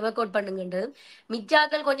சேர்ந்து ஒர்க் அவுட் பண்ணுங்கன்றது. மிச்ச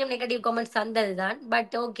ஆட்கள் கொஞ்சம் நெகட்டிவ் கமெண்ட்ஸ் தந்ததுதான்.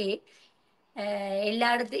 But okay. எல்லா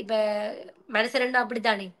இடத்து இப்ப மனுஷன்னா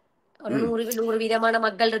அப்படித்தானே. ஒரு ம். 100 விதமான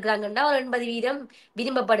மக்கள் இருக்கிறாங்கன்னா, ஒரு 80%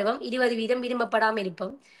 விரும்பப்படுவோம். 20% விரும்பப்படாம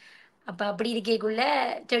இருப்போம். அப்ப அப்படி இருக்கைக்குள்ள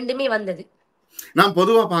 2மே வந்தது. நான்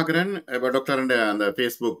பொதுவா பார்க்குறேன். இப்ப டாக்டர்ன்ற அந்த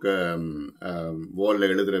ஃபேஸ்புக் வால்ல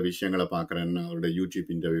எழுதுற விஷயங்கள பார்க்குறேன். அவருடைய யூடியூப்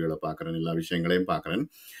இன்டர்வியூகள பார்க்குறேன். எல்லா விஷயங்களையும் பார்க்குறேன்.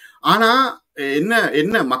 ஆனா என்ன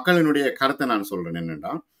என்ன மக்களினுடைய கருத்தை நான் சொல்றேன்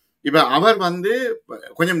என்னன்னா, இப்ப அவர் வந்து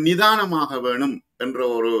கொஞ்சம் நிதானமாக வேணும் என்ற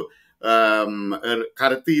ஒரு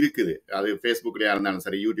கருத்து இருக்குது. அது ஃபேஸ்புக்லயா இருந்தாலும்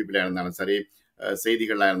சரி, யூடியூப்லயா இருந்தாலும் சரி,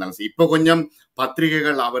 செய்திகளா இருந்தாலும் சரி. இப்ப கொஞ்சம்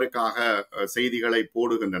பத்திரிகைகள் அவருக்காக செய்திகளை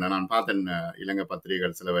போடுகின்றன. நான் பார்த்தேன் இலங்கை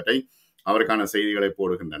பத்திரிகைகள் சிலவற்றை அவருக்கான செய்திகளை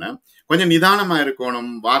போடுகின்றன. கொஞ்சம் நிதானமா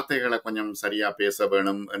இருக்கணும், வார்த்தைகளை கொஞ்சம் சரியா பேச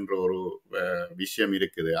வேணும் என்ற ஒரு விஷயம்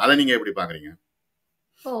இருக்குது. அதை நீங்க எப்படி பாக்குறீங்க?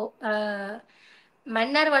 ஓ! அ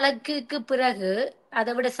மன்னர் வழக்குக்கு பிறகு, அத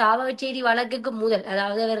விட சாவகச்சேரி வழக்குக்கு முதல்,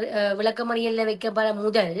 அதாவது அவர் விளக்கமறியல்ல வைக்கப்பட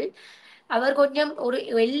முதல், அவர் கொஞ்சம் ஒரு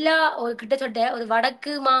கிட்டத்தட்ட ஒரு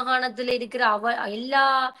வடக்கு மாகாணத்தில இருக்கிற எல்லா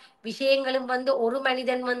விஷயங்களும் வந்து ஒரு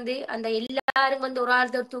மனிதன் வந்து அந்த எல்லாரும் வந்து ஒரு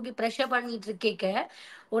ஆள்த தூக்கி பிரஷர் பண்ணிட்டு இருக்கேக்க,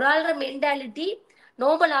 ஒரு ஆள்ற மென்டாலிட்டி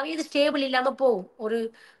நார்மலாவே இது ஸ்டேபிள் இல்லாம போகும். ஒரு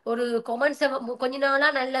ஒரு கொமெண்ட்ஸ கொஞ்ச நாளா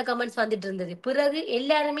நல்ல கமெண்ட்ஸ் வந்துட்டு இருந்தது. பிறகு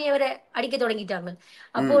எல்லாருமே அவர அடிக்க தொடங்கிட்டாங்க.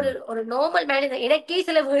 அப்போ ஒரு ம், ஒரு நார்மல் மேனேஜர் எனக்கே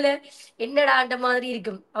சில வேளை என்னடான்ற மாதிரி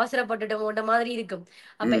இருக்கும். அவசரப்பட்டுட்டோமோன்ற மாதிரி இருக்கும்.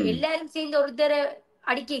 அப்ப ம், எல்லாரும் சேர்ந்து ஒருத்தர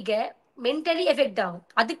அடிக்க மென்டலி எஃபெக்ட் ஆகும்.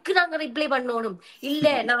 அதுக்கு நாங்க ரிப்ளை பண்ணணும். இல்ல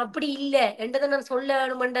நான் அப்படி இல்ல என்றதை நான்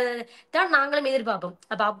சொல்லணும்ன்றதை தான் நாங்களும் எதிர்பார்ப்போம்.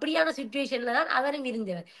 அப்ப அப்படியான சுச்சுவேஷன்ல தான் அவரும்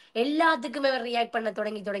இருந்தவர். எல்லாத்துக்கும் அவர் ரியாக்ட் பண்ண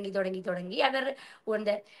தொடங்கி அவர்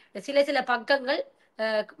அந்த சில சில பக்கங்கள்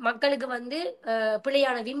மக்களுக்கு வந்து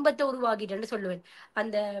பிழையான பிம்பத்தை உருவாக்கிட்டேன்னு சொல்லுவேன்.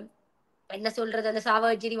 அந்த என்ன சொல்றது அந்த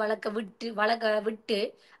சாவகச்சேரி வழக்க விட்டு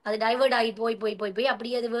அது டைவர்ட் ஆகி போய்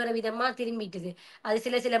அப்படியே அது வேற விதமா திரும்பிட்டுது. அது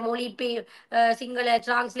சில சில சிங்கள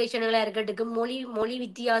டிரான்ஸ்லேஷன்களா இருக்கட்டுக்கும் மொழி மொழி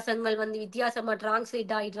வித்தியாசங்கள் வந்து வித்தியாசமா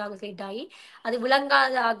டிரான்ஸ்லேட் ஆகி அது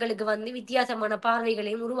விளங்காத ஆட்களுக்கு வந்து வித்தியாசமான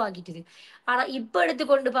பார்வைகளையும் உருவாக்கிட்டுது. ஆனா இப்ப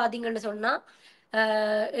எடுத்துக்கொண்டு பாத்தீங்கன்னு சொன்னா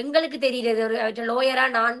எங்களுக்கு தெரியுது ஒரு லோயரா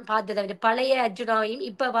நான் பார்த்ததை விட பழைய அர்ஜுனாவையும்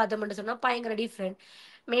இப்ப பார்த்தோம்னு சொன்னா பயங்கர டிஃப்ரெண்ட்.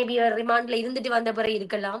 மேபி அவர் ரிமாண்ட்ல இருந்துட்டு வந்த பிறகு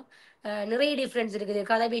இருக்கலாம். நிறைய டிஃப்ரென்ஸ் இருக்குது.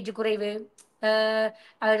 கதைவீச்சு குறைவு.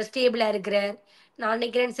 அவர் ஸ்டேபிளா இருக்கிறார். நான்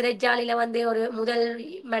நினைக்கிறேன் சிறைச்சாலையில வந்து ஒரு முதல்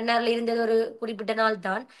மன்னர்ல இருந்தது ஒரு குறிப்பிட்ட நாள்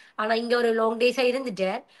தான். ஆனா இங்க ஒரு லாங் டேஸா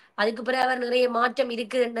இருந்துட்டார். அதுக்கு பிறகு அவர் நிறைய மாற்றம்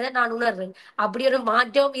இருக்குன்றதை நான் உணர்றேன். அப்படி ஒரு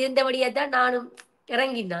மாற்றம் இருந்தபடியே தான் நானும்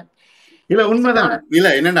இறங்கினான். இல்ல இது சும்மா உண்மைதான். இல்ல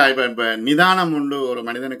என்னடா இப்ப இப்ப நிதானம் உண்டு. ஒரு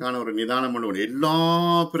மனிதனுக்கான ஒரு நிதானம் உண்டு. எல்லா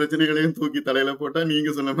பிரச்சனைகளையும் தூக்கி தலையில போட்டா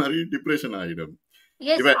நீங்க சொன்ன மாதிரி டிப்ரெஷன் ஆகிடும்.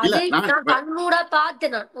 எஸ். இப்ப இல்ல அது நான் நான் இப்ப கண்கூடா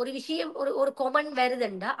பார்த்தேன் நான். ஒரு விஷயம் ஒரு கொமெண்ட்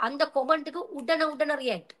வருதுண்டா, அந்த கொமெண்ட்டுக்கு உடனே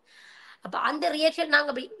ரியாக்ட். அப்ப அந்த ரியாக்ஷன் நாங்க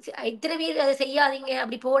அப்படி இத்தனை பேர் அத செய்யாதீங்க,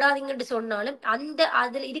 அப்படி போடாதீங்கன்னு சொன்னாலும்,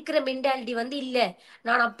 அதுல இருக்கிற மென்டாலிட்டி வந்து இல்ல.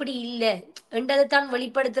 நான் அப்படி இல்ல. என்றதைத்தான்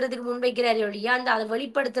வெளிப்படுத்துறதுக்கு முன்வைக்கிறாரே ஒழிய, அத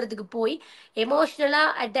வெளிப்படுத்துறதுக்கு போய் எமோஷனலா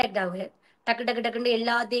அட்டாக்ட் ஆகுறார். டக்குன்னு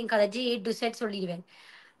எல்லாத்தையும் கதைச்சு ஏ டு செட் சொல்லிடுவேன்.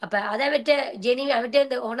 அப்ப அதை விட்ட அவர்ட்ட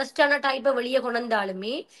இந்த ஹொனஸ்டான டைப்பை வெளியே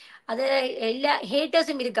கொண்டாலுமே அத எல்லா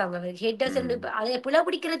ஹேட்டர்ஸும் இருக்காங்க. ஹேட்டர்ஸ் ம். அதை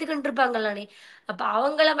பிடிக்கிறதுக்குன்னு இருப்பாங்கல்லானே. அப்ப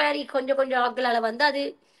அவங்கள மாதிரி கொஞ்சம் கொஞ்சம் ஆட்களால வந்து அது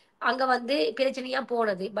அங்க வந்து பிரச்சனையா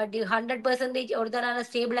போனது. பட் 100% ஒருத்தரால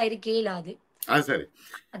ஸ்டேபிளா இருக்கே இயலாது. அது சரி.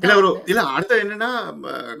 இல்ல அதான் ஒரு உண்மை. இல்ல அடுத்து என்னன்னா,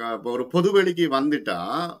 இப்ப ஒரு பொதுவெளிக்கு வந்துட்டா,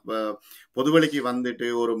 ப பொதுவெளிக்கு வந்துட்டு,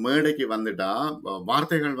 ஒரு மேடைக்கு வந்துட்டா,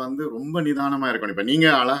 வார்த்தைகள் வந்து ரொம்ப நிதானமா இருக்கணும். இப்ப நீங்க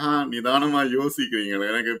அழகா நிதானமா யோசிக்கிறீங்க.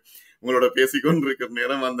 எனக்கு உங்களோட பேசிக்கொண்டிருக்கிற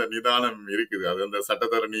நேரம் அந்த நிதானம் இருக்குது. அது அந்த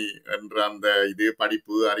சட்டத்தரணி என்ற அந்த இது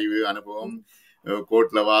படிப்பு, அறிவு, அனுபவம், ம்.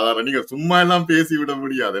 கோர்ட்ல வாதாட நீங்க சும்மா எல்லாம் பேசிவிட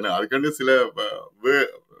முடியாது. ஏன்னா, அதுக்காண்டி சில வே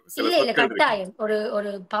சில இல்ல சொற்கள் இருக்கு. கட்டாயம். ஒரு ஒரு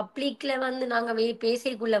பப்ளிக்ல வந்து நாங்க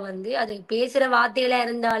பேசைக்குள்ள வந்து அது பேசுற வார்த்தைகளா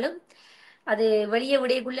இருந்தாலும், அது வெளிய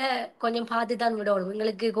விடையக்குள்ள கொஞ்சம் பார்த்து தான் விடணும்.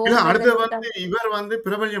 எங்களுக்கு இல்ல கோபம் அடுத்து வருதுன்னு வந்து இவர் வந்து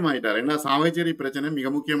பிரபல்யம் ஆயிட்டார். ஏன்னா சாவகச்சேரி பிரச்சனை மிக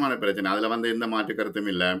முக்கியமான பிரச்சனை. அதுல வந்து எந்த மாற்று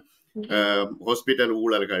கருத்தும் இல்ல. ஹாஸ்பிட்டல்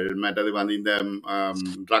ஊழல்கள், மற்றது வந்து இந்த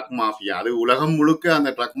ட்ரக் மாஃபியா, அது உலகம் முழுக்க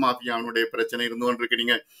அந்த ட்ரக் மாஃபியாவுடைய பிரச்சனை இருந்து கொண்டிருக்கு.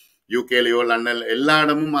 நீங்க யூகேலயோ லண்டன் எல்லா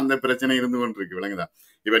இடமும் அந்த பிரச்சனை இருந்து கொண்டிருக்கு. விளங்குதா?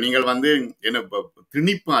 இப்ப நீங்கள் வந்து என்ன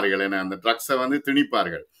திணிப்பார்கள், என்ன அந்த ட்ரக்ஸை வந்து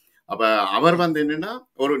திணிப்பார்கள். அப்ப அவர் வந்து என்னன்னா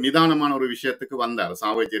ஒரு நிதானமான ஒரு விஷயத்துக்கு வந்தார்.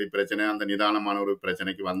 சாவச்சேரி பிரச்சனை அந்த நிதானமான ஒரு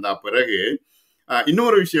பிரச்சனைக்கு வந்தா பிறகு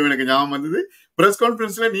இன்னொரு விஷயம் எனக்கு ஞாபகம் வந்தது. பிரஸ்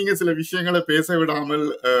கான்பரன்ஸ்ல நீங்க சில விஷயங்களை பேச விடாமல்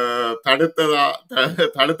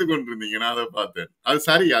தடுத்து கொண்டிருந்தீங்க. நான் அதை பார்த்தேன். அது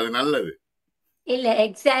சரி, அது நல்லது. இல்ல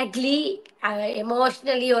எக்ஸாக்ட்லி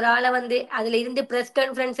எமோஷனலி ஒரு ஆளை வந்து அதுல இருந்து பிரஸ்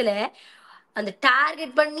கான்ஃபரன்ஸ்ல அந்த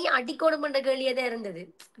டார்கெட் பண்ணி அடிக்கோடும் பண்ற கேள்வியே தான் இருந்தது.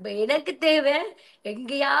 இப்ப எனக்கு தேவை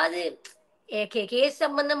எங்கேயாவது கேஸ்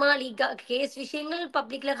சம்பந்தமா லீக் கேஸ் விஷயங்கள்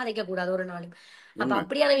பப்ளிக்ல கதைக்க கூடாது ஒரு நாளும். அப்ப உண்மை.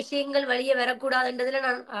 அப்படியான விஷயங்கள் வெளியே வரக்கூடாதுன்றதுல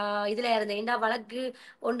நான் இதுல இருந்தேன். ஏண்டா வழக்கு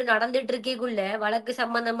ஒன்று நடந்துட்டு இருக்கேக்குள்ள வழக்கு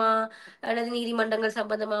சம்பந்தமா அல்லது நீதிமன்றங்கள்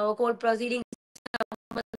சம்பந்தமா கோர்ட் ப்ரொசீடிங்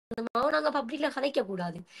நாங்க பப்ளிக்ல கதைக்க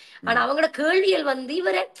கூடாது. ஆனா ம். அவங்களோட கேள்விகள் வந்து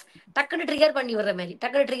இவரை டக்குன்னு ட்ரிகர் பண்ணி விடுற மாதிரி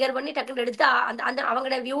டக்குன்னு ட்ரிகர் பண்ணி டக்குன்னு எடுத்து அந்த அந்த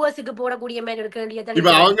அவங்களோட வியூவர்ஸுக்கு போடக்கூடிய மாதிரி ஒரு கேள்வியை தான்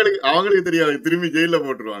இப்ப இவர் எடுத்து. அவங்களுக்கு தெரியாது திரும்பி ஜெயில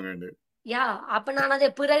போட்டுருவாங்க. யா அப்ப நான் அதை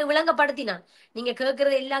பிறகு விளங்கப்படுத்தினான். நீங்க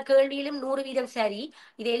கேட்கறது எல்லா கேள்வியிலும் 100% சரி.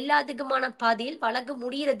 இது எல்லாத்துக்குமான பதில் வழக்கு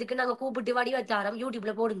முடியறதுக்கு நாங்க கூப்பிட்டு வடிவத்தாரம்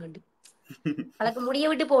யூடியூப்ல போடுங்க. வழக்கு முடிய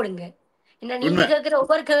விட்டு போடுங்க. என்ன நீங்க உண்மை. கேட்கிற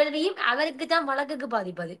ஒவ்வொரு கேள்வியும் அவருக்கு தான் வழக்குக்கு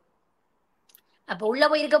பாதிப்பது. அப்ப உள்ள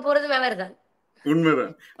போய் இருக்க போறதும் அவர் தான்.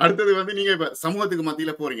 உண்மைதான். அடுத்தது வந்து நீங்க இப்ப சமூகத்துக்கு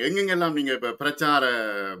மத்தியில போறீங்க. எங்கெங்கெல்லாம் நீங்க இப்ப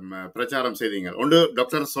பிரச்சாரம் செய்தீங்க? ஒன்று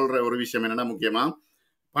டாக்டர் சொல்ற ஒரு விஷயம் என்னன்னா முக்கியமா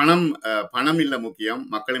பணம் இல்ல முக்கியம்.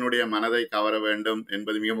 மக்களினுடைய மனதை கவர வேண்டும்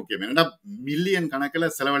என்பது மிக முக்கியம். என்னடா மில்லியன் கணக்குல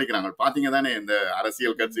செலவழிக்கிறாங்க. பாத்தீங்க தானே இந்த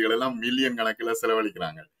அரசியல் கட்சிகள் எல்லாம் மில்லியன் கணக்குல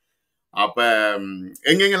செலவழிக்கிறாங்க. அப்ப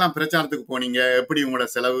எங்கெங்கெல்லாம் பிரச்சாரத்துக்கு போனீங்க? எப்படி உங்களோட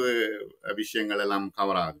செலவு விஷயங்கள் எல்லாம்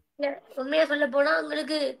கவர் ஆகுது? இல்ல, உண்மையா சொல்ல போனா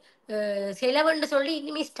உங்களுக்கு செலவுன்னு சொல்லி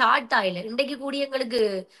இனிமே ஸ்டார்ட் ஆயில. இன்றைக்கு கூடிய எங்களுக்கு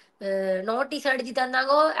நோட்டீஸ் அடிச்சு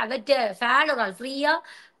தந்தாங்கோ. அவற்ற ஃபேன் ஒரு ஆள் ஃப்ரீயா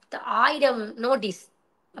 1000 நோட்டீஸ்.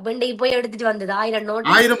 அப்ப இன்றைக்கு போய் எடுத்துட்டு வந்தது 1000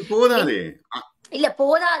 நோட்டீஸ். 1000 போதாதே. இல்ல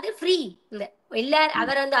போதாது ஃப்ரீ. இல்ல எல்லாரும் ம்.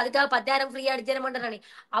 அவர் வந்து அதுக்காக 10,000 ஃப்ரீயா அடிச்சு தர மாட்டேன்.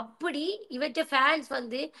 அப்படி இவற்ற ஃபேன்ஸ்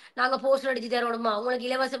வந்து நாங்க போஸ்டர் அடிச்சு தரணுமா, உங்களுக்கு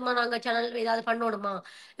இலவசமா நாங்க சேனல் ஏதாவது பண்ணணுமா,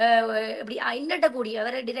 இப்படி என்னட்ட கூடி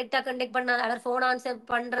அவரை டிரெக்டா கண்டெக்ட் பண்ண அவர் போன் ஆன்சர்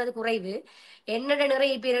பண்றது குறைவு. என்னோட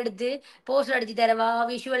நிறைய பேர் எடுத்து போஸ்டர் அடிச்சு தரவா,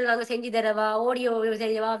 விஷுவல் நாங்க செஞ்சு தரவா, ஆடியோ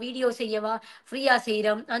செய்யவா, வீடியோ செய்யவா, ஃப்ரீயா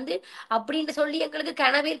செய்யறோம் வந்து அப்படின்னு சொல்லி எங்களுக்கு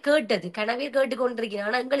கனவேர் கேட்டது. கனவேர் கேட்டு கொண்டிருக்கிறோம்.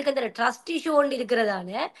 ஆனா எங்களுக்கு அந்த ட்ரஸ்ட் இஷ்யூ ஒன்று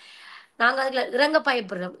இருக்கிறதால நாங்க அதுல இறங்க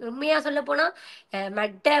பயப்படுறோம். உண்மையா சொல்ல போனா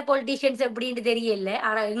மற்ற பொலிட்டீஷியன்ஸ் எப்படின்னு தெரியல.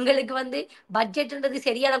 ஆனா எங்களுக்கு வந்து பட்ஜெட்ன்றது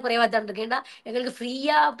சரியான குறைவா தான் இருக்கு. ஏன்னா எங்களுக்கு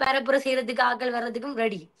ஃப்ரீயா பரப்புரை செய்யறதுக்கு ஆட்கள் வர்றதுக்கும்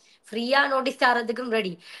ரெடி, ஃப்ரீயா நோட்டீஸ் தரதுக்கும்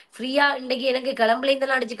ரெடி. ஃப்ரீயா இன்னைக்கு எனக்கு கிளம்புல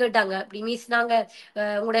இருந்தெல்லாம் அடிச்சு கேட்டாங்க. அப்படி மீன்ஸ் நாங்க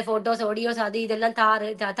உங்களுடைய போட்டோஸ் ஆடியோஸ் அது இதெல்லாம்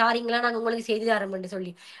தாரீங்களா நாங்க உங்களுக்கு செய்து தரோம்னு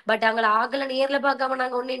சொல்லி. பட் அங்கே ஆட்களை நேர்ல பார்க்காம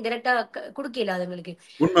நாங்க ஒன்னும் டைரக்டா கொடுக்கல அதுங்களுக்கு.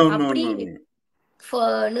 உண்மை, உண்மை, அப்படி உண்மை, உண்மை.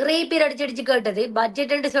 நிறைய பேர் அடிச்சு அடிச்சு கேட்டது.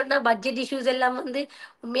 பட்ஜெட்ன்னு சொன்னா பட்ஜெட் இஷ்யூஸ் எல்லாம் வந்து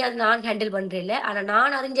உண்மையா அது நான் ஹேண்டில் பண்றேன் இல்ல. ஆனா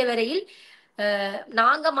நான் அறிஞ்ச வரையில்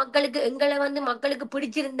நாங்க மக்களுக்கு எங்களை வந்து மக்களுக்கு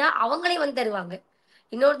பிடிச்சிருந்தா அவங்களே வந்து தருவாங்க.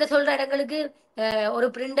 இன்னொருத்தர் சொல்ற இடங்களுக்கு ஒரு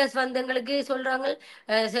பிரிண்டர்ஸ் வந்து எங்களுக்கு சொல்றாங்க,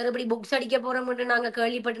 சார் இப்படி புக்ஸ் அடிக்க போறோம்னு நாங்க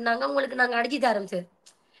கேள்விப்பட்டிருந்தாங்க, உங்களுக்கு நாங்க அடிச்சு தரோம் சார்.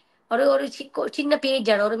 ஒரு ஒரு சின்ன பேஜ்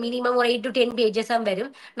ആണ് ஒரு மினிமம் ஒரு 8 to 10 pages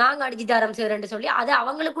வரும். நாங்க அடிச்சு தரோம் சார்ன்னு சொல்லி அதை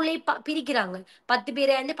அவங்களுக்குள்ளே பிரிக்கிறாங்க. 10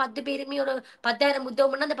 பேரை வந்து 10 பேருமே ஒரு 10,000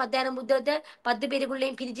 புத்தகம்னா அந்த 10,000 புத்தகத்தை 10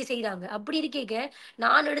 பேருக்குள்ளேயும் பிரிச்சு செய்யறாங்க. அப்படி இருக்கேக்க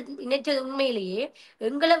நான் எடுத்து நினைச்சது உண்மையிலேயே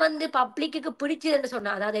எங்களை வந்து பப்ளிக்கு பிடிச்சதுன்னு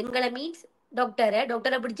சொன்னா, அதாவது எங்களை மீன்ஸ் டாக்டரை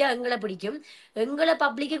பிடிச்சா எங்களை பிடிக்கும். எங்களை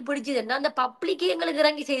பப்ளிக்கு பிடிச்சதுன்னா அந்த பப்ளிக்கே எங்களுக்கு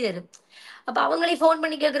இறங்கி செய்தது. அப்ப அவங்களே ஃபோன்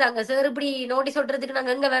பண்ணி கேக்குறாங்க, சார் இப்படி நோட்டீஸ் ஒட்டுறதுக்கு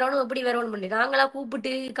நாங்க எங்க வரணும் எப்படி வரணும் பண்ணி நாங்களா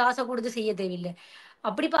கூப்பிட்டு காசை கொடுத்து செய்ய தேவையில்லை.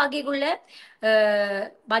 அப்படி பாக்கிக்குள்ள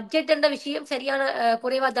பட்ஜெட் என்ற விஷயம் சரியான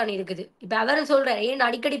குறைவா தான் இருக்குது. இப்ப அவரும் சொல்றேன் ஏன்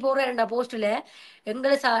அடிக்கடி போடுறேன் போஸ்ட்ல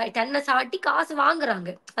எங்களை தன்னை சாட்டி காசு வாங்குறாங்க.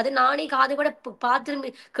 அது நானே காது கூட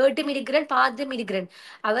பார்த்து கேட்டும் இருக்கிறேன் பார்த்தும் இருக்கிறேன்.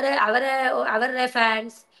 அவரை அவர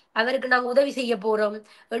ஃபேன்ஸ் அவருக்கு நாங்க உதவி செய்ய போறோம்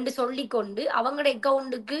என்று சொல்லிக்கொண்டு அவங்களோட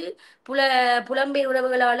அக்கௌண்ட்டுக்கு புல புலம்பெயர்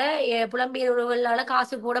உறவுகளால புலம்பெயர் உறவுகளால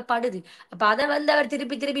காசு போடப்படுது. அப்ப அதை வந்து அவர்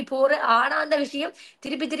திருப்பி திருப்பி போற ஆனா அந்த விஷயம்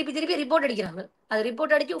திருப்பி திருப்பி திருப்பி ரிப்போர்ட் அடிக்கிறாங்க. அது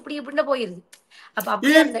ரிப்போர்ட் அடிச்சு இப்படி இப்படின்னு போயிருது. அப்ப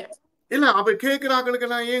அப்படியே ஏன் அந்த இல்ல அப்ப கேட்கிற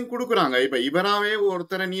ஆட்களுக்கெல்லாம் ஏன் குடுக்குறாங்க? இப்ப இவராவே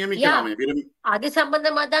ஒருத்தரை யா நியமிக்கலாமே. அது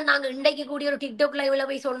சம்பந்தமா தான் நாங்க இன்றைக்கு கூடிய ஒரு டிக்டாக் லைவ்ல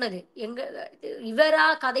போய் சொன்னது. எங்க இவரா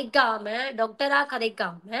கதைக்காம டாக்டரா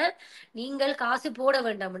கதைக்காம நீங்கள் காசு போட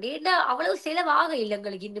வேண்டாம். ஏன்னா அவ்வளவு செலவாக இல்லை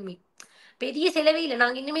எங்களுக்கு இன்னுமே. பெரிய செலவே இல்லை.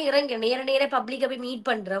 நாங்க இன்னுமே இறங்க நேர நேர பப்ளிக்க போய் மீட்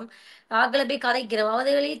பண்றோம். ஆக்களை போய் கதைக்கிறோம்.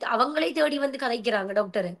 அவங்களே தேடி வந்து கதைக்கிறாங்க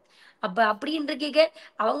டாக்டர். அப்ப அப்படின்னு கேட்க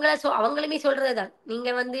அவங்களுமே சொல்றதுதான் நீங்க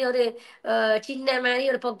வந்து ஒரு சின்ன மாதிரி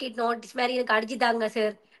ஒரு பாக்கெட் நோட்டீஸ் மாதிரி எனக்கு அடிச்சு தாங்க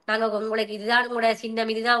சார். நாங்க உங்களுக்கு இதுதான் உங்களோட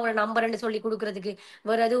சின்னம், இதுதான் உங்களோட நம்பர்ன்னு சொல்லி கொடுக்கறதுக்கு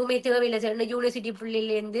வேற எதுவுமே தேவையில்லை சார். யூனிவர்சிட்டி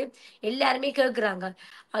பிள்ளைலேருந்து எல்லாருமே கேட்குறாங்க.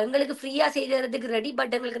 எங்களுக்கு ஃப்ரீயா செய்யறதுக்கு ரெடி.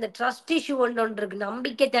 பட் எங்களுக்கு இந்த ட்ரஸ்ட் இஷ்யூ ஒன்று இருக்கு.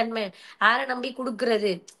 நம்பிக்கை தன்மை, யாரை நம்பி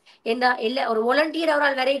கொடுக்கறது என்ன இல்ல. ஒரு வாலண்டியர்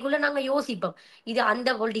அவரால் வரைக்குள்ள நாங்க யோசிப்போம், இது அந்த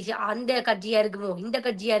பொலிட்டிஷியன் அந்த கட்சியா இருக்குமோ, இந்த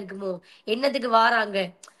கட்சியா இருக்குமோ, என்னத்துக்கு வாராங்க.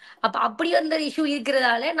 அப்ப அப்படி அந்த இஷ்யூ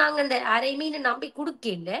இருக்கிறதால நாங்க அந்த யாரையுமே நம்பி கொடுக்க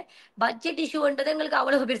இல்லை. பட்ஜெட் இஷ்யூன்றது எங்களுக்கு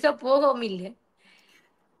அவ்வளவு பெருசா போகவும் இல்லை.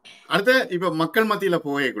 அடுத்து இப்ப மக்கள் மத்தியில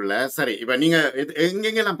போகக்குள்ள சரி, இப்ப நீங்க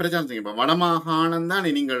எங்கெங்கெல்லாம் பிரச்சாரம் செய்யுங்க? இப்ப வடமாகாணம் தான்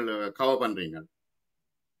நீங்கள் கவர் பண்றீங்க.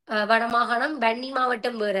 வடமாகாணம் வன்னி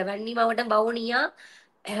மாவட்டம், வேற வன்னி மாவட்டம் வவுனியா,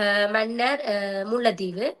 மன்னர்,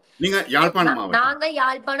 முல்லைத்தீவு. நீங்க யாழ்ப்பாணம் மாவட்டம். நாங்க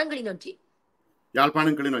யாழ்ப்பாணம் கிளிநொச்சி.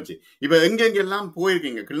 யாழ்ப்பாணம் கிளிநொச்சி. இப்ப எங்கெங்கெல்லாம்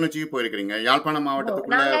போயிருக்கீங்க? கிளிநொச்சிக்கு போயிருக்கிறீங்க. யாழ்ப்பாணம்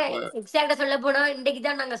மாவட்டத்துக்குள்ள நாங்க எக்ஸாக்டா சொல்ல போனா இன்றைக்கு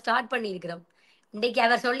தான் நாங்க ஸ்டார்ட் பண்ணியிருக்கிறோம். இன்றைக்கு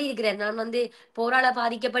அவர் சொல்லி இருக்கிறார், நான் வந்து போரால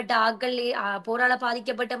பாதிக்கப்பட்ட ஆட்கள், போரால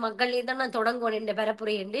பாதிக்கப்பட்ட மக்கள்லே தான் நான் தொடங்குவேன் இந்த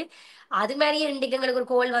பரப்புரை என்று. அது மாதிரியே இன்றைக்கு எங்களுக்கு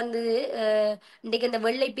ஒரு கோல் வந்து, இன்றைக்கு இந்த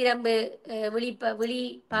வெள்ளை பிரம்பு, விழி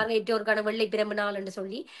பார்வையற்றோருக்கான வெள்ளை பிரம்பு நாள் என்று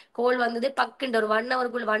சொல்லி கோல் வந்தது. பக்குண்டு ஒரு 1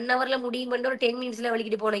 ஹவருக்குள்ள 1 ஹவர்ல முடியும் ஒரு 10 மினிட்ஸ்ல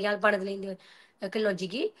வெளிக்கிட்டு போனேன் யாழ்ப்பாணத்துல இருந்து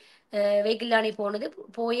கிளிநொச்சிக்கு. வெஹிக்கிள் தானே போனது.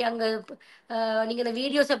 போய் அங்க நீங்க இந்த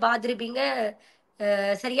வீடியோஸை பார்த்துருப்பீங்க.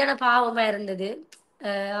 சரியான பாவமா இருந்தது.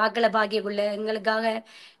 ஆக்களை பாக்கியக்குள்ள எங்களுக்காக.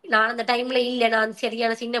 நான் அந்த டைம்ல இல்லை, நான்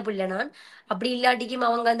சரியான சின்ன பிள்ளை நான். அப்படி இல்லாட்டிக்கும்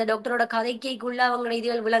அவங்க அந்த டாக்டரோட கதைக்குள்ள அவங்க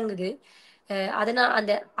இதுகள் விளங்குது. அதனால்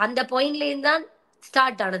அந்த அந்த பாயிண்ட்ல இருந்து தான்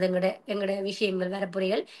ஸ்டார்ட் ஆனது எங்கட விஷயங்கள்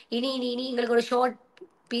வரப்புரைகள். இனி இனி இனி எங்களுக்கு ஒரு ஷார்ட்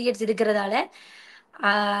பீரியட்ஸ் இருக்கிறதால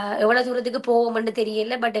எவ்வளவு தூரத்துக்கு போவோம்னு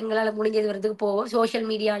தெரியல. பட் எங்களால் முடிஞ்சது வரதுக்கு போவோம். சோஷியல்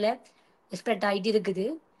மீடியால ஸ்ப்ரெட் ஆயிட்டு இருக்குது.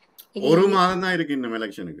 இனி ஒரு மாதம் தான் இருக்கு இன்னும்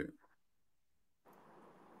எலெக்ஷனுக்கு.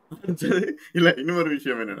 இல்ல இன்னொரு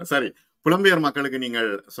விஷயம் என்னன்னா, சரி, புலம்பெயர் மக்களுக்கு நீங்கள்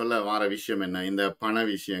சொல்ல வார விஷயம் என்ன? இந்த பண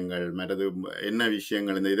விஷயங்கள் மற்றது என்ன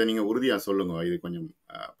விஷயங்கள், இந்த இதை நீங்க உறுதியா சொல்லுங்க. இது கொஞ்சம்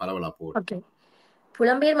பரவலா போடும். ஓகே.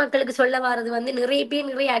 புலம்பெயர் மக்களுக்கு சொல்ல வர்றது வந்து நிறைய பேர்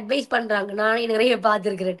நிறைய அட்வைஸ் பண்றாங்க. நானே நிறைய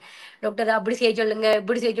பார்த்துருக்கிறேன். டாக்டர் அப்படி செய்ய சொல்லுங்க,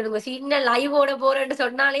 இப்படி செய்ய சொல்லுங்க. சின்ன லைவோட போறேன்னு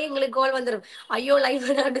சொன்னாலே எங்களுக்கு கோல் வந்துடும். ஐயோ லைவ்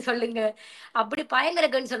தான் சொல்லுங்க. அப்படி பயங்கர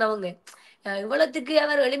கன்சர்ன் அவங்க. இவ்வளவுத்துக்கு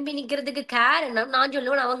அவர் எழும்பி நிக்கிறதுக்கு காரணம் நான்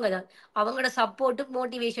சொல்லுவேன் அவங்க தான். அவங்களோட சப்போர்ட்டும்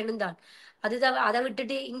மோட்டிவேஷனும் தான். அதுதான். அதை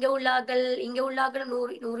விட்டுட்டு இங்க உள்ளாக்கள்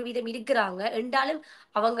 100% இருக்கிறாங்க என்றாலும்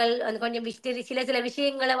அவங்க அந்த கொஞ்சம் சில சில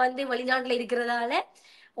விஷயங்களை வந்து வெளிநாட்டுல இருக்கிறதால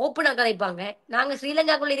ஓப்பனா கதைப்பாங்க. நாங்க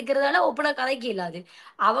ஸ்ரீலங்காக்குள்ள இருக்கிறதால ஓப்பனா கதைக்க இயலாது.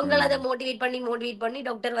 அவங்கள அத ம். மோட்டிவேட் பண்ணி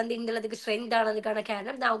டாக்டர் வந்து இந்த அளவுக்கு ஸ்ட்ரென்த் ஆனதுக்கான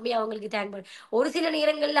காரணம் நான் உண்மையா அவங்களுக்கு தேங்க் பண்ணேன். ஒரு சில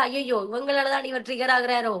நேரங்கள்ல ஐயையோ இவங்களால தான் இவர் ட்ரிகர்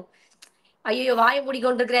ஆகுறாரோ, ஐயையோ வாய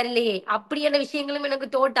மூடிக்கொண்டிருக்கிறார் இல்லையே, அப்படியான விஷயங்களும் எனக்கு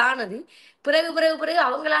தோட் ஆனது. பிறகு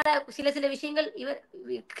அவங்களால சில சில விஷயங்கள்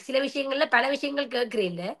சில விஷயங்கள்ல பல விஷயங்கள்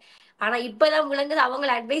கேட்கிறேன் இல்ல. ஆனா இப்பதான் விளங்குது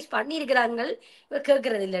அவங்கள அட்வைஸ் பண்ணியிருக்கிறாங்க, இவர்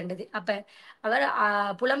கேட்கறது இல்லைன்றது. அப்ப அவர்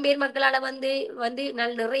புலம்பெயர் மக்களால வந்து வந்து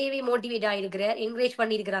நிறையவே மோட்டிவேட் ஆயிருக்கிறார், என்கரேஜ்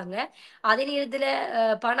பண்ணியிருக்கிறாங்க. அதே நேரத்துல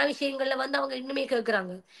பண விஷயங்கள்ல வந்து அவங்க இன்னுமே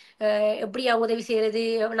கேட்கறாங்க. எப்படியா உதவி செய்யறது.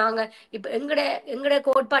 நாங்க இப்ப எங்கட எங்கட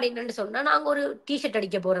கோட்பாடு என்னன்னு சொன்னா, நாங்க ஒரு டிஷர்ட்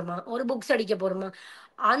அடிக்க போறோமா, ஒரு புக்ஸ் அடிக்க போறோமா,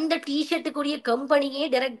 அந்த டிஷர்ட்டுக்குரிய கம்பெனியே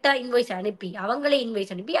டைரக்டா இன்வாய்ஸ் அனுப்பி, அவங்களே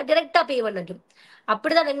இன்வாய்ஸ் அனுப்பி டைரக்டா பே பண்ணட்டும்.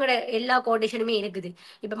 அப்படிதான் எங்களோட எல்லா கோஆர்டினேஷனுமே இருக்குது.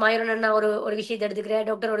 இப்ப மயூரன் அண்ணா ஒரு ஒரு விஷயத்தை எடுத்துக்கிறேன்,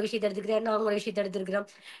 டாக்டர் ஒரு விஷயத்தை எடுத்துக்கிறேன், நான் ஒரு விஷயத்தை எடுத்துக்கிறோம்.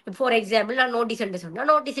 ஃபார் எக்ஸாம்பிள் நான் நோட்டீஸ் சொன்னா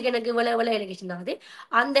நோட்டீஸுக்கு எனக்கு இவ்வளவு எலெக்ஷன் ஆகுது.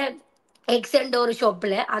 அந்த எக்ஸ்டெண்ட் ஒரு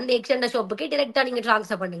ஷாப்ல அந்த எக்ஸ்டெண்ட் ஷாப்புக்கு டைரக்டா நீங்க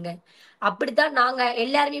ட்ரான்ஸ்ஃபர் பண்ணுங்க. அப்படித்தான் நாங்க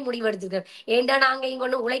எல்லாருமே முடிவு எடுத்துக்கிறோம். ஏன்டா நாங்க இங்க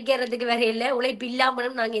ஒண்ணு உழைக்கிறதுக்கு வேற இல்ல, உழைப்பு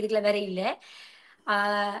இல்லாமலும் நாங்க இதுக்குள்ள வேற இல்ல.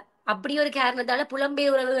 ஆஹ் அப்படி ஒரு காரணத்தால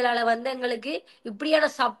புலம்பெயர் உறவுகளால வந்து எங்களுக்கு இப்படியான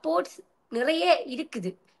சப்போர்ட்ஸ் நிறைய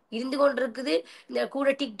இருக்குது, இருந்து கொண்டிருக்குது. இந்த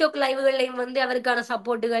கூட டிக்டாக் லைவ்கள்லையும் வந்து அவருக்கான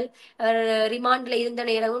சப்போர்ட்டுகள், அவர் ரிமாண்ட்ல இருந்த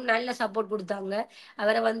நேரமும் நல்ல சப்போர்ட் கொடுத்தாங்க.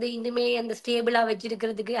 அவரை வந்து இன்னுமே அந்த ஸ்டேபிளா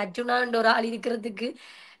வச்சிருக்கிறதுக்கு, அர்ச்சுனான்ற ஒரு ஆள் இருக்கிறதுக்கு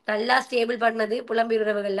நல்லா ஸ்டேபிள் பண்ணது புலம்பெயர்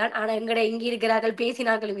உறவுகள்லாம். ஆனா எங்கட இங்க இருக்கிறார்கள்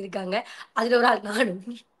பேசினாக்களும் இருக்காங்க. அதுல ஒரு ஆள் நானும்.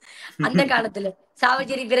 அந்த காலத்துல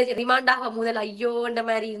சாவச்சேரி பிறகு ரிமாண்ட் ஆக முதல் ஐயோன்ற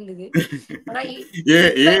மாதிரி இருந்தது. ஆனா இப்ப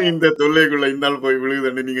ஏன் இந்த தொல்லைக்குள்ள இந்த ஆள் போய்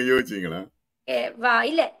விழுகுதுன்னு நீங்க யோசிச்சீங்களா?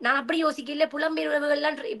 இல்ல நான் அப்படி யோசிக்கல. புலம்பெயர்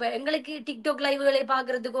உறவுகள்லாம் இப்ப எங்களுக்கு டிக்டாக் லைவ்களை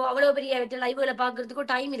பாக்குறதுக்கோ அவ்வளவு பெரிய லைவ்களை பாக்குறதுக்கோ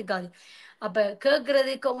டைம் இருக்காது. அப்ப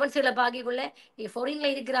கேட்கறது கொமெண்ட்ஸ்களை பாக்கிக்குள்ள ஃபாரின்ல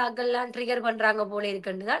இருக்கிற ஆட்கள்லாம் ட்ரிகர் பண்றாங்க போல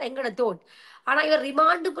இருக்குன்னு தான் எங்களோட தோட். ஆனா இவர்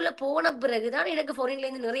ரிமாண்டுக்குள்ள போன பிறகுதான் எனக்கு ஃபாரின்ல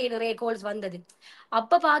இருந்து நிறைய நிறைய கால்ஸ் வந்தது.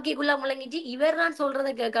 அப்ப பாக்கிக்குள்ள முழங்கிச்சு இவர் தான்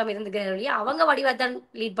சொல்றதை கேட்காம இருந்துக்கிறாரு, அவங்க வடிவாத்தான்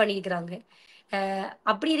லீட் பண்ணியிருக்கிறாங்க.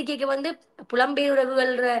 அப்படி இருக்க வந்து புலம்பெயர்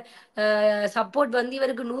உறவுகள் சப்போர்ட் வந்து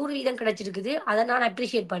இவருக்கு 100% கிடைச்சிருக்குது. அதை நான்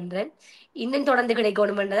அப்ரிஷியேட் பண்றேன். இன்னும் தொடர்ந்து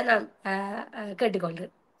கிடைக்கணும்ன்றதை நான்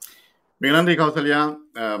கேட்டுக்கொள்றேன். மிக நன்றி கௌசல்யா.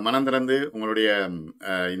 மனம் திறந்து உங்களுடைய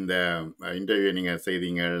இந்த இன்டர்வியூ நீங்க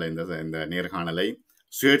செய்தீங்கள், இந்த இந்த நேர்காணலை.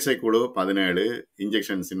 சுயேட்சை குழு 17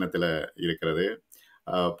 இன்ஜெக்ஷன் சின்னத்தில் இருக்கிறது.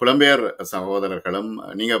 புலம்பெயர் சகோதரர்களும்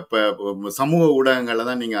நீங்கள் இப்போ சமூக ஊடகங்களில்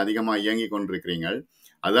தான் நீங்கள் அதிகமாக இயங்கி கொண்டிருக்கிறீங்க.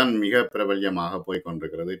 அதுதான் மிக பிரபல்யமாக போய்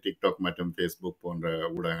கொண்டிருக்கிறது. டிக்டாக் மற்றும் ஃபேஸ்புக் போன்ற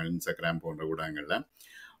ஊடகங்கள், இன்ஸ்டாகிராம் போன்ற ஊடகங்களில்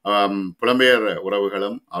புலம்பெயர்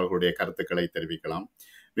உறவுகளும் அவர்களுடைய கருத்துக்களை தெரிவிக்கலாம்.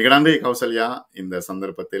 மிக நன்றி கௌசல்யா, இந்த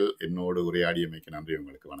சந்தர்ப்பத்தில் என்னோடு உரையாடியமைக்கு நன்றி.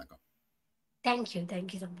 உங்களுக்கு வணக்கம்.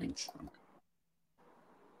 Thank you so much.